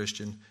else is a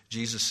Christian.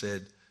 Jesus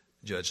said,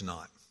 'Judge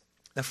not.'"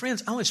 Now,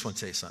 friends, I just want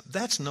to tell you something.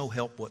 That's no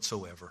help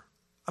whatsoever.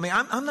 I mean,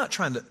 I'm not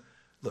trying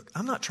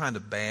to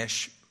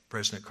bash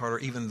President Carter,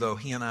 even though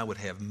he and I would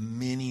have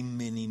many,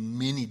 many,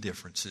 many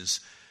differences.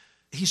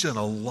 He's done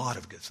a lot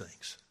of good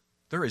things.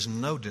 There is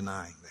no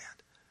denying that.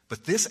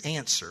 But this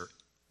answer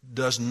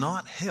does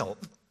not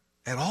help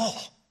at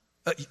all.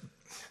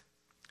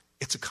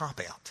 It's a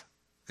cop-out,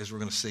 as we're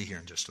going to see here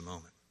in just a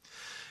moment.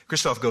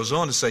 Kristof goes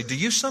on to say, "Do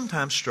you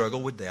sometimes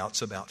struggle with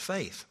doubts about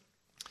faith?"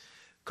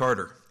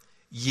 Carter,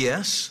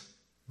 "Yes,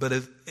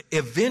 but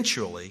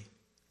eventually,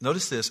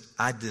 notice this,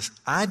 I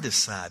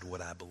decide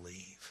what I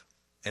believe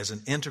as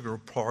an integral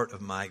part of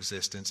my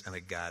existence and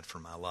a guide for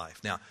my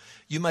life." Now,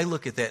 you may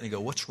look at that and you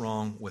go, what's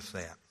wrong with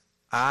that?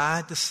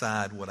 I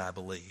decide what I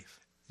believe.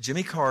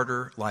 Jimmy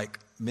Carter, like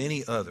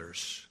many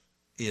others,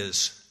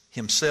 is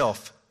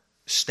himself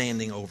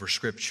standing over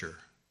Scripture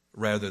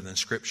rather than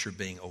Scripture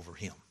being over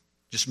him.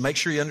 Just make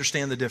sure you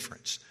understand the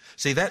difference.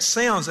 See, that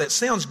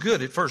sounds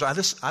good at first. I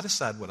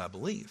decide what I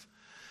believe.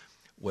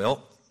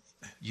 Well,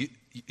 you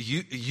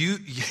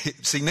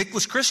see,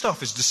 Nicholas Kristof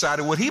has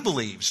decided what he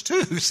believes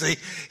too. See,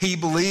 he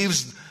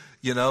believes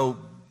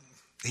that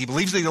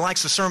he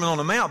likes the Sermon on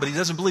the Mount, but he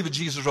doesn't believe that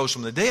Jesus rose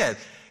from the dead,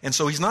 and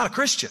so he's not a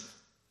Christian.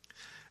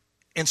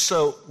 And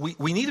so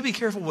we need to be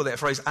careful with that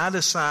phrase, "I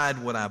decide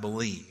what I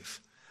believe."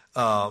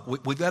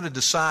 We've got to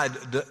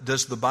decide,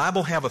 does the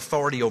Bible have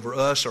authority over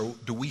us, or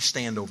do we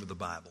stand over the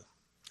Bible?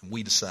 And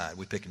we decide.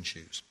 We pick and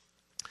choose.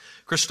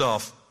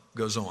 Kristof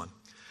goes on.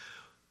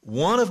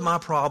 "One of my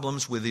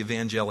problems with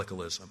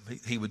evangelicalism,"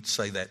 he would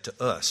say that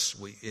to us,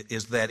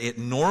 is that it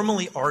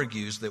normally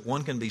argues that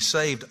one can be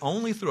saved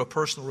only through a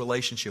personal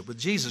relationship with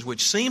Jesus,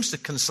 which seems to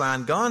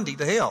consign Gandhi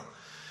to hell.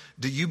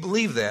 Do you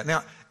believe that?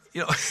 Now,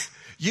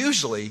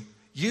 usually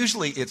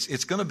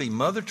it's going to be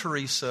Mother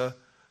Teresa,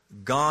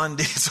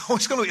 Gandhi. It's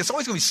always going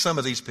to be some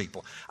of these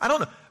people. I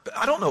don't know. But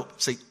I don't know.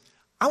 See,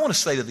 I want to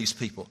say to these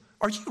people,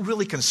 are you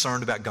really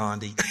concerned about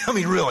Gandhi? I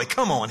mean, really,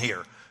 come on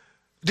here.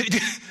 Do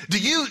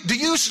you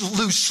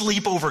lose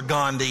sleep over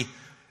Gandhi?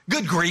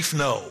 Good grief,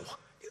 no.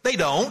 They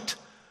don't.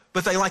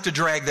 But they like to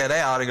drag that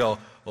out and go,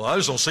 well, I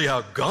just don't see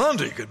how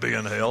Gandhi could be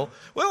in hell.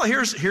 Well,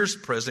 here's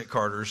President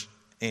Carter's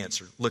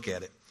answer. Look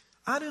at it.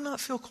 I do not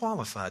feel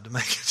qualified to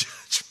make a judgment.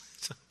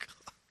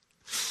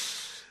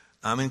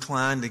 I'm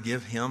inclined to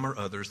give him or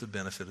others the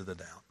benefit of the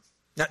doubt.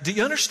 Now, do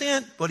you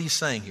understand what he's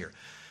saying here?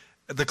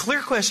 The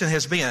clear question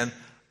has been,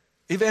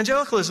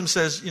 evangelicalism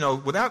says,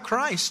 without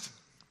Christ,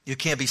 you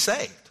can't be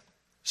saved.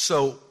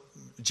 So,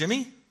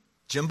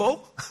 Jimbo,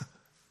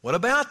 what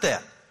about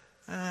that?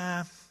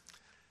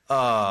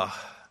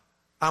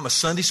 I'm a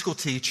Sunday school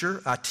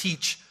teacher. I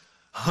teach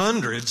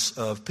hundreds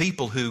of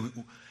people who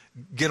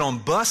get on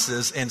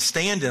buses and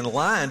stand in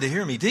line to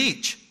hear me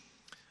teach.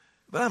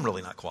 But I'm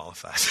really not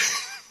qualified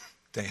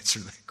to answer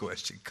that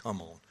question.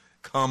 Come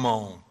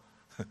on.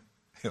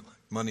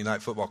 Monday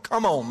Night Football.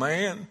 Come on,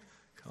 man.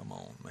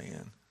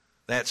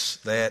 That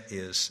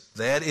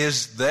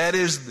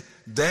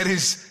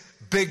is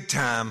big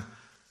time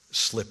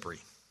slippery.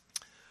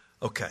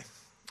 Okay.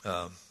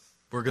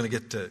 We're going to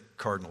get to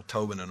Cardinal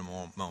Tobin in a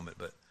moment,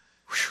 but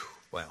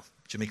wow,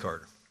 Jimmy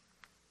Carter.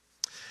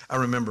 I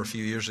remember a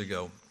few years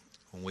ago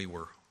when we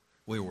were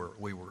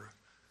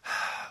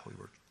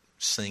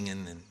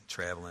singing and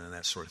traveling and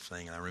that sort of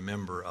thing, and I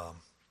remember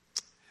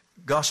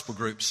gospel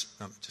groups.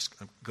 I'm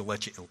going to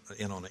let you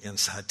in on an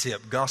inside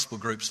tip. Gospel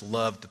groups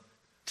love to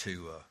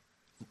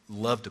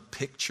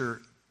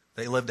picture.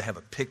 They love to have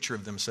a picture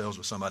of themselves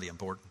with somebody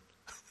important,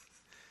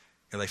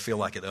 and they feel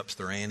like it ups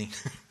their ante.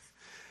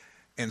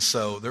 And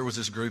so there was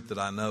this group that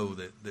I know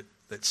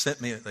that sent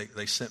me.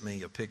 They sent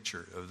me a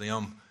picture of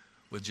them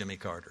with Jimmy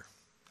Carter.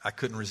 I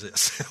couldn't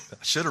resist.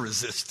 I should have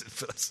resisted,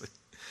 but I said,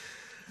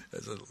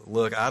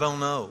 "Look, I don't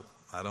know.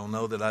 I don't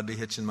know that I'd be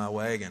hitching my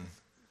wagon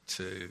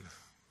to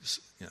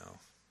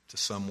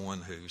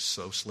someone who's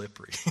so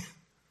slippery."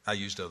 I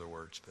used other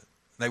words, but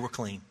they were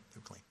clean.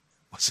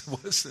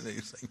 Wasn't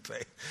anything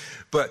bad.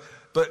 But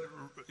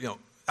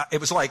it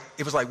was like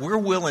we're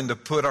willing to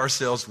put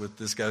ourselves with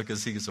this guy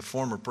because he is a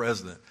former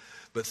president,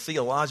 but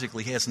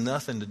theologically he has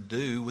nothing to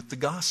do with the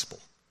gospel.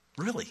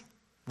 Really.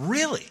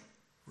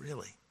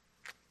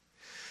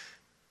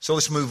 So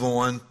let's move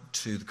on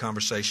to the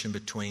conversation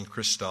between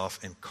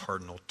Christoph and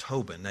Cardinal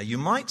Tobin. Now, you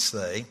might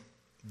say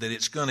that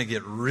it's going to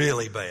get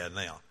really bad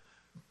now,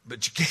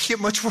 but you can't get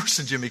much worse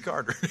than Jimmy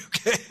Carter,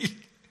 okay?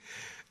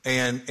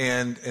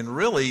 And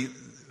really,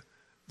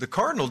 the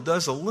Cardinal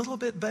does a little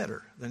bit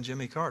better than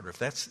Jimmy Carter. If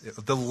that's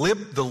the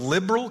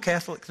liberal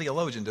Catholic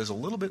theologian does a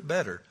little bit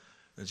better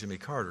than Jimmy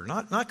Carter.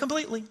 Not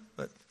completely,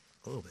 but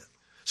a little bit.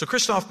 So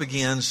Christoph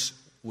begins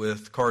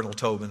with Cardinal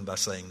Tobin by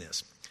saying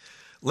this.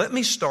 Let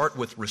me start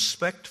with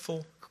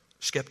respectful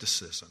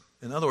skepticism.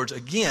 In other words,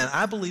 again,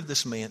 I believe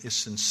this man is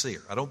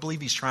sincere. I don't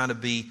believe he's trying to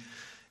be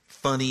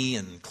funny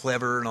and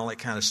clever and all that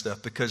kind of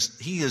stuff, because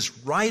he is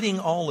writing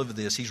all of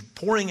this. He's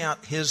pouring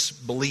out his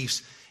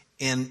beliefs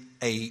in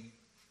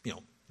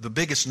the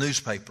biggest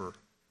newspaper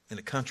in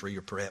the country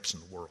or perhaps in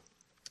the world.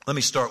 Let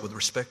me start with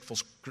respectful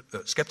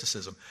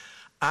skepticism.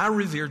 I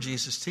revere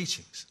Jesus'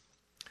 teachings,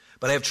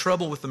 but I have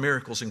trouble with the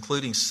miracles,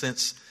 including,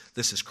 since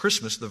this is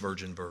Christmas, the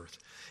virgin birth.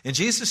 In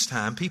Jesus'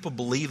 time, people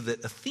believed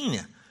that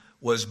Athena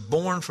was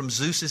born from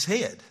Zeus's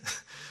head.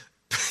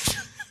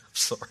 I'm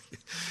sorry.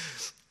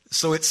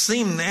 So it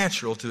seemed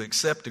natural to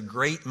accept a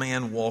great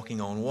man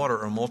walking on water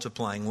or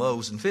multiplying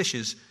loaves and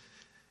fishes.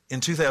 In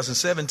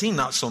 2017,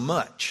 not so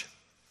much.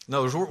 In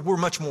other words, we're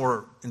much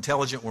more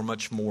intelligent, we're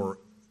much more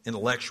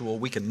intellectual.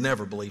 We can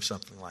never believe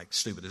something like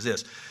stupid as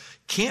this.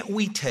 Can't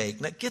we take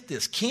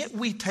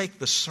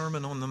the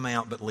Sermon on the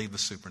Mount but leave the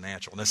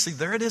supernatural? Now see,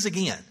 there it is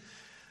again.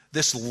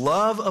 This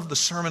love of the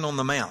Sermon on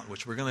the Mount,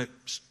 which we're going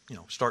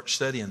to start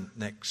studying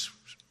next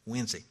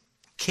Wednesday.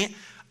 He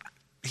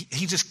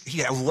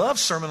loves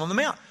Sermon on the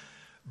Mount.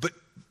 But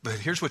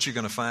here's what you're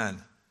going to find.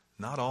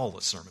 Not all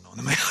the Sermon on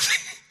the Mount.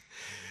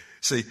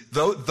 See,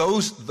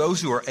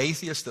 those who are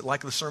atheists that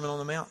like the Sermon on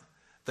the Mount,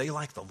 they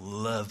like the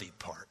lovey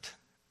part.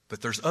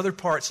 But there's other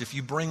parts, if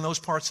you bring those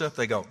parts up,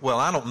 they go, well,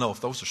 I don't know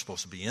if those are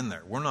supposed to be in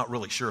there. We're not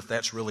really sure if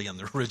that's really in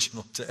the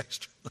original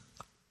text.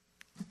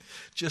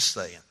 Just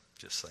saying.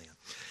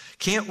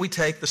 Can't we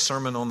take the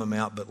Sermon on the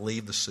Mount but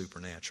leave the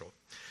supernatural?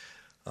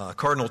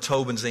 Cardinal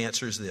Tobin's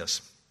answer is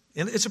this.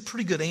 And it's a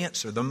pretty good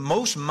answer. The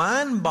most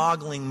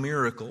mind-boggling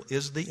miracle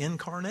is the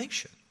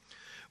incarnation.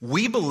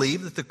 We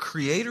believe that the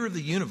creator of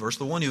the universe,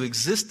 the one who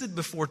existed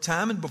before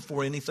time and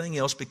before anything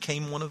else,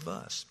 became one of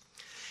us.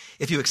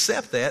 If you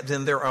accept that,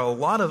 then there are a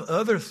lot of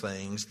other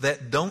things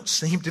that don't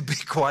seem to be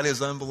quite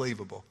as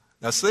unbelievable.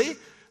 Now see,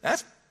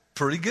 that's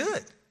pretty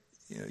good.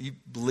 You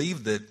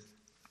believe that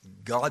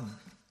God,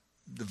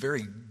 the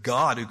very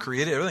God who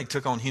created everything,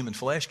 took on human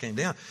flesh, came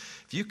down.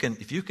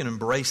 If you can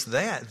embrace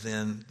that,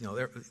 then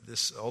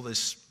all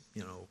this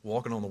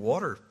walking on the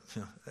water,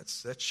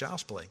 that's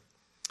child's play.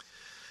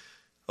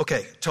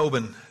 Okay,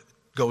 Tobin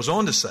goes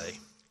on to say,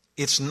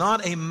 it's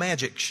not a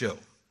magic show.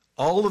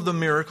 All of the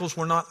miracles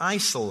were not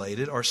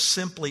isolated or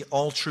simply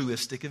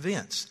altruistic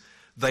events.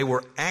 They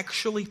were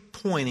actually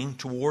pointing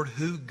toward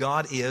who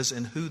God is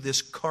and who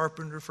this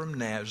carpenter from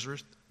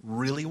Nazareth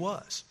really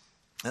was.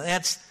 And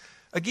that's,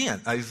 again,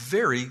 a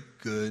very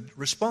good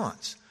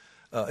response.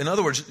 In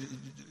other words,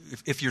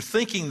 if you're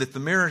thinking that the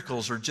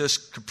miracles are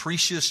just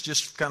capricious,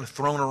 just kind of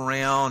thrown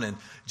around, and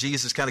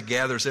Jesus kind of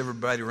gathers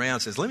everybody around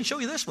and says, let me show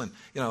you this one.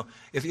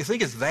 If you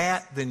think it's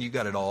that, then you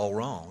got it all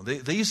wrong.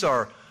 These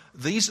are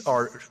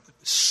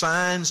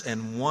signs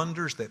and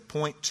wonders that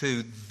point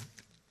to,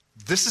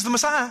 this is the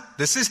Messiah.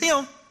 This is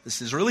Him.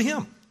 This is really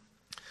Him.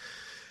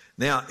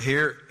 Now,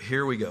 here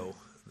we go.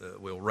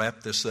 We'll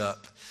wrap this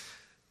up.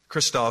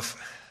 Christoph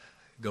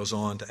goes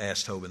on to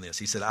ask Tobin this.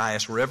 He said, I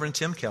asked Reverend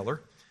Tim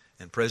Keller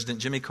and President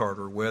Jimmy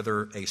Carter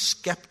whether a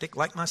skeptic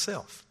like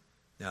myself,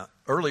 now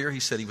earlier he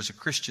said he was a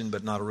Christian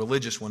but not a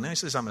religious one. Now he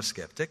says I'm a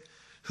skeptic,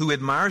 who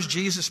admires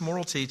Jesus'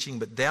 moral teaching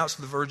but doubts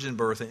the virgin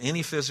birth and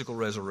any physical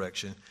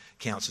resurrection,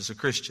 counts as a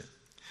Christian.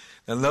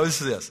 Now notice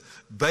this.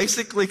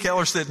 Basically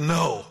Keller said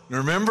no.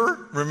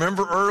 Remember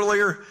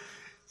earlier?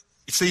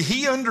 See,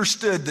 he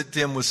understood that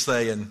Tim was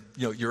saying,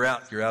 you're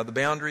out of the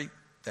boundary.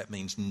 That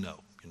means no,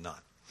 you're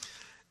not.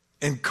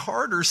 And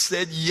Carter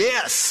said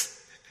yes.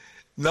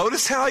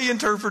 Notice how he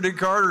interpreted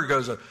Carter. He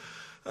goes,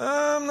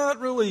 I'm not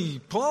really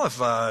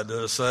qualified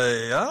to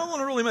say, I don't want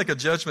to really make a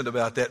judgment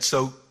about that.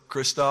 So,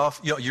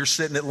 Christoph, you're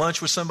sitting at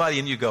lunch with somebody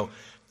and you go,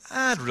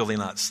 I'd rather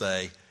not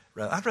say.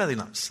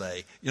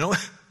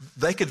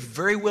 They could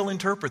very well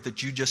interpret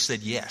that you just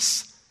said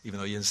yes, even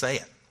though you didn't say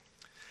it.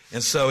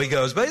 And so he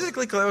goes,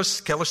 basically, Keller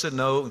said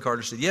no, and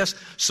Carter said yes.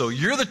 So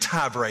you're the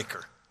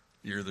tiebreaker.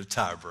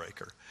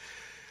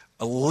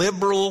 A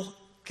liberal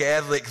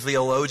Catholic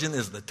theologian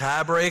is the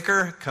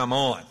tiebreaker? Come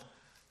on.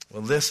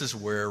 Well, this is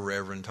where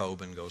Reverend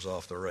Tobin goes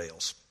off the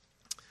rails.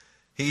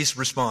 He's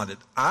responded,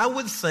 I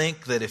would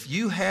think that if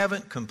you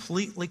haven't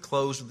completely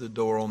closed the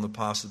door on the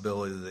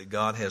possibility that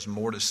God has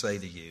more to say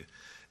to you,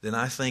 then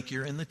I think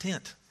you're in the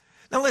tent.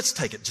 Now let's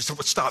take it.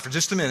 Stop for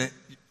just a minute.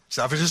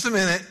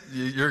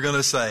 You're going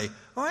to say,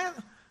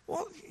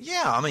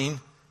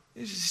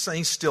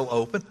 he's still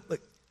open.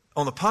 Look,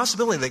 on the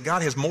possibility that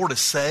God has more to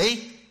say,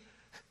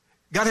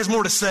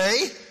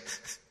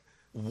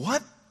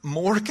 what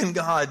more can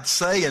God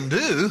say and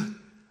do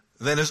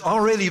than has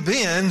already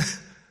been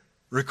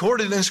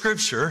recorded in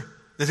Scripture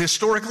that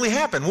historically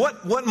happened?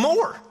 What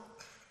more?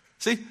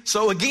 See,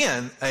 so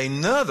again,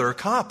 another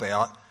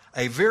cop-out,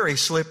 a very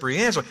slippery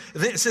answer.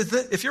 It says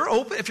that if you're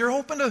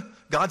open to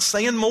God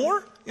saying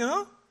more,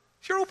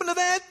 if you're open to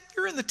that,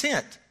 you're in the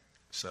tent.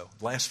 So,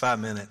 last 5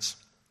 minutes.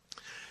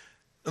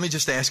 Let me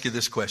just ask you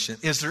this question.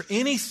 Is there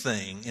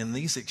anything in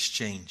these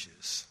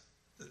exchanges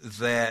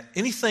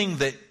anything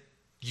that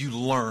you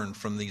learn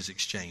from these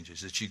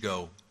exchanges that you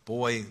go,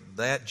 boy,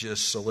 that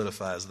just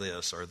solidifies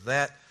this, or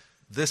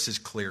this is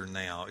clear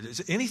now? Is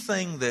there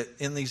anything that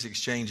in these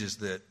exchanges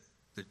that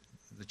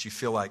you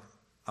feel like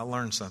I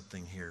learned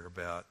something here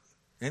about?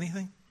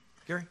 Anything,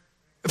 Gary?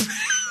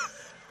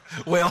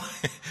 Well,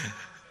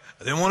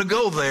 I didn't want to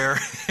go there.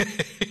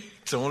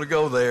 Don't want to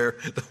go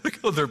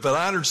there, but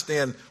I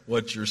understand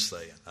what you're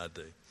saying. I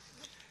do.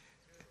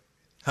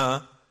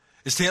 Huh?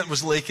 His tent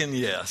was leaking?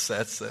 Yes,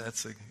 that's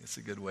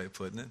a good way of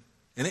putting it.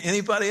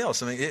 Anybody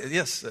else?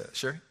 Yes,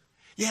 Sherry?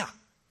 Yeah,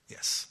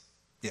 yes.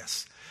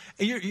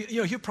 And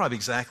you're probably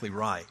exactly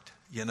right.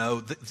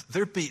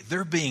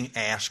 They're being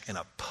asked in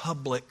a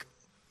public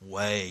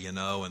way,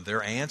 and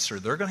their answer,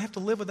 they're going to have to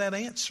live with that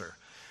answer.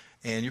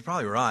 And you're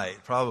probably right,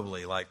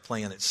 probably like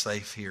playing it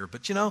safe here.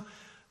 But,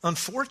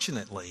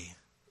 unfortunately,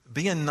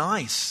 being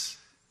nice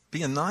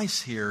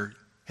here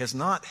has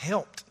not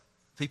helped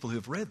people who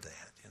have read that,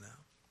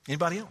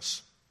 Anybody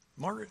else?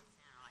 Margaret?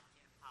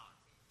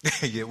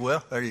 Yeah,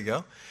 well, there you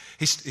go.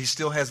 He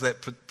still has that,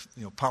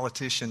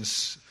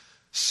 politician's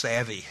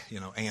savvy,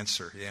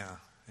 answer. Yeah.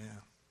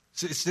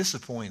 It's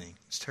disappointing.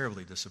 It's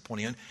terribly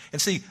disappointing.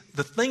 And see,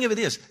 the thing of it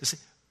is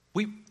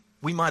we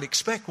might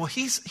expect, well,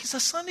 he's a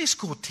Sunday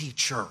school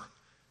teacher.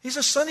 He's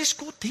a Sunday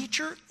school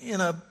teacher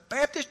in a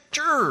Baptist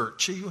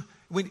church.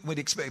 We'd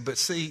expect, but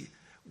see,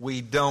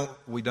 we don't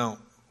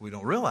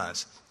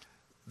realize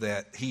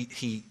that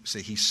he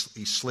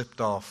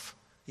slipped off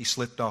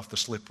the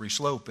slippery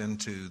slope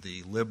into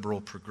the liberal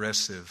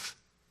progressive.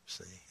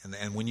 See,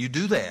 and when you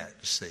do that,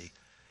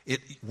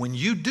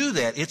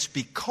 it's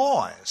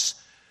because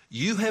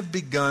you have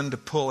begun to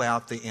pull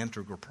out the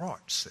integral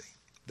parts. See,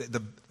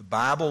 the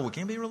Bible, we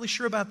can't be really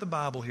sure about the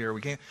Bible here.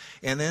 We can't,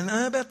 and then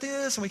about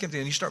this, and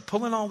you start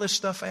pulling all this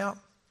stuff out.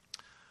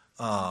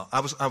 I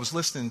was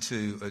listening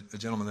to a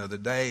gentleman the other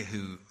day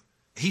who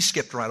he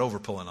skipped right over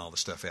pulling all the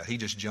stuff out. He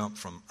just jumped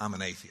from I'm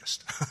an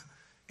atheist.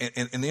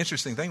 and the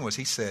interesting thing was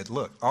he said,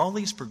 look, all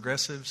these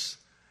progressives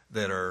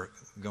that are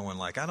going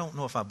like, I don't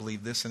know if I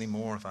believe this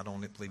anymore, if I don't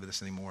believe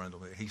this anymore.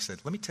 He said,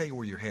 let me tell you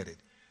where you're headed.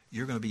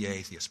 You're going to be an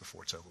atheist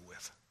before it's over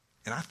with.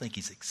 And I think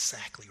he's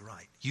exactly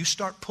right. You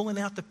start pulling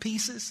out the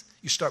pieces,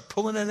 you start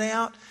pulling it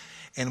out,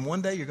 and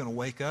one day you're going to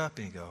wake up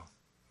and you go,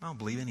 I don't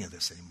believe any of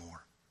this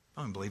anymore.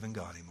 I don't believe in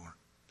God anymore.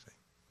 See?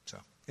 So,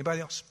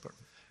 anybody else?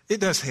 It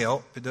does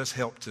help. It does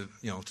help to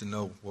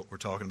know what we're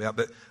talking about.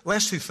 But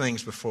last two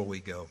things before we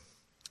go.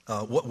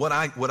 What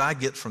I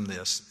get from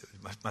this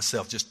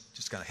myself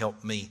just kind of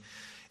helped me.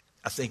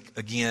 I think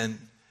again,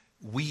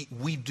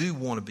 we do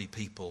want to be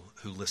people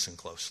who listen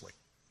closely.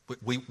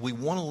 We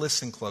want to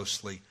listen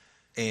closely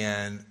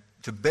and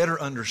to better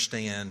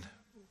understand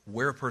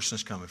where a person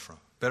is coming from,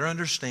 better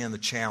understand the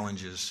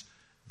challenges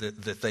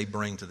that they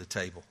bring to the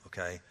table.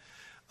 Okay.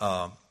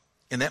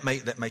 And that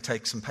may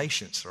take some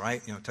patience,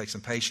 right? It takes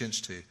some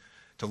patience to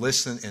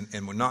listen,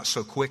 and we're not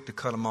so quick to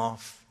cut them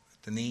off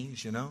at the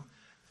knees,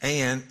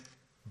 And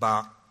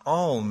by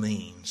all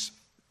means,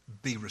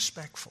 be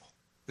respectful.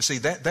 You see,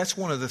 that's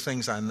one of the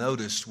things I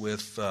noticed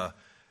with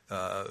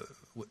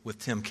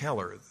Tim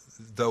Keller,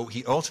 though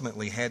he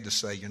ultimately had to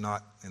say, "You're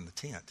not in the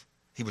tent."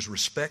 He was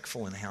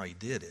respectful in how he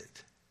did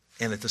it,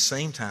 and at the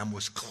same time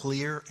was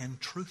clear and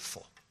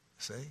truthful.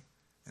 See,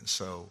 and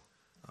so.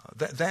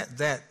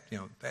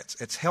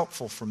 It's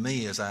helpful for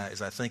me as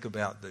I think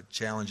about the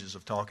challenges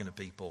of talking to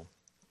people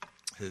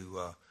who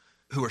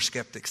are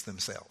skeptics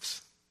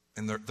themselves,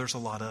 and there's a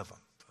lot of them,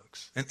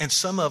 folks. And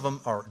some of them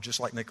are just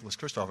like Nicholas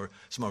Christopher.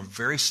 Some are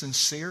very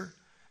sincere,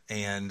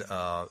 and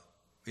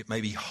it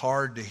may be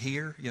hard to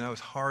hear.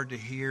 It's hard to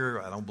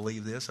hear. I don't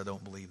believe this. I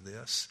don't believe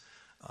this.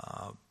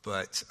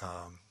 But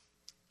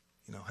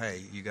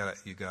hey, you got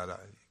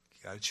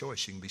a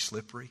choice. You can be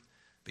slippery,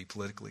 be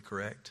politically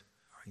correct,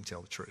 or you can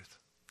tell the truth.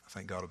 I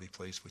think God will be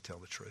pleased if we tell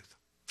the truth.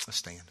 Let's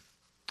stand.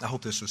 I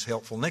hope this was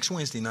helpful. Next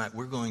Wednesday night,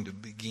 we're going to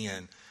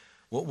begin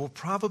what will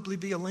probably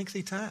be a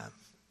lengthy time.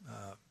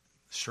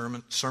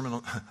 Sermon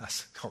on, I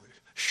call it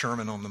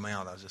Sherman on the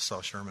Mount. I just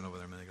saw Sherman over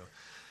there a minute ago.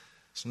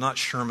 It's not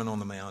Sherman on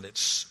the Mount.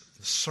 It's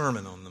the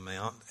Sermon on the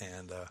Mount.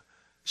 And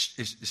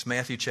it's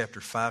Matthew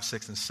chapter 5,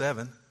 6, and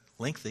 7.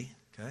 Lengthy,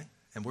 okay?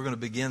 And we're going to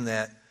begin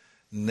that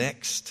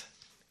next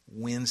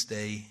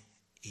Wednesday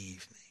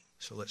evening.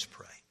 So let's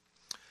pray.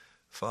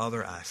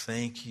 Father, I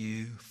thank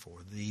you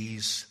for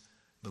these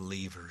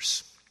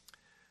believers.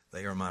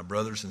 They are my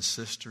brothers and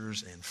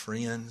sisters and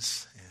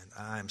friends, and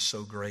I am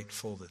so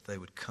grateful that they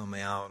would come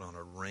out on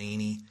a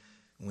rainy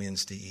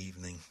Wednesday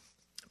evening.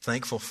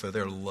 Thankful for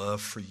their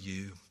love for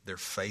you, their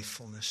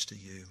faithfulness to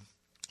you.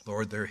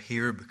 Lord, they're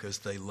here because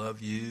they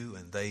love you,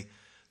 and they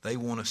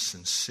want to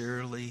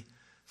sincerely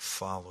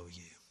follow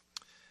you.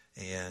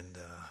 And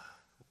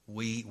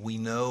we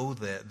know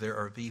that there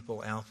are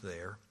people out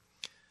there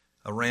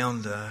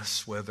around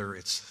us, whether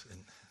it's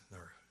in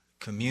our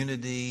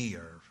community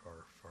or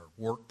our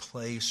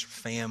workplace,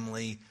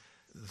 family,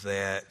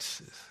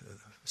 that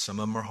some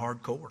of them are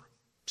hardcore.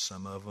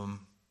 Some of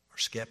them are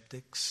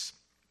skeptics.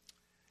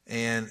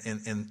 And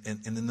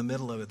in the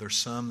middle of it, there's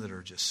some that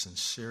are just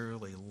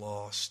sincerely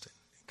lost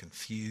and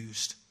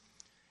confused.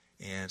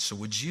 And so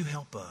would you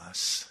help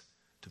us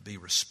to be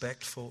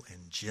respectful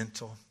and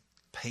gentle,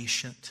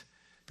 patient,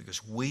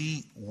 because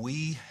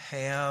we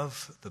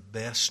have the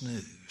best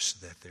news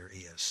that there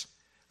is.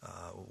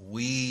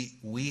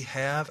 We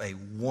have a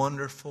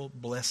wonderful,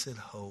 blessed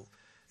hope,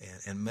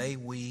 and may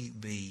we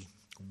be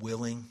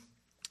willing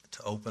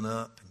to open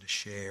up and to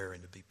share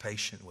and to be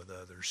patient with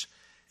others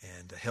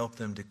and to help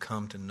them to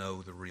come to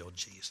know the real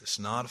Jesus.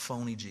 Not a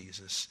phony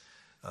Jesus,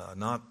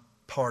 not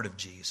part of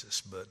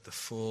Jesus, but the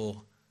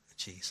full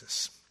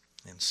Jesus.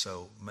 And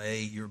so may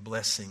your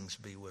blessings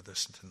be with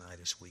us tonight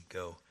as we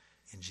go.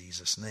 In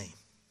Jesus' name,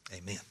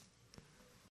 amen.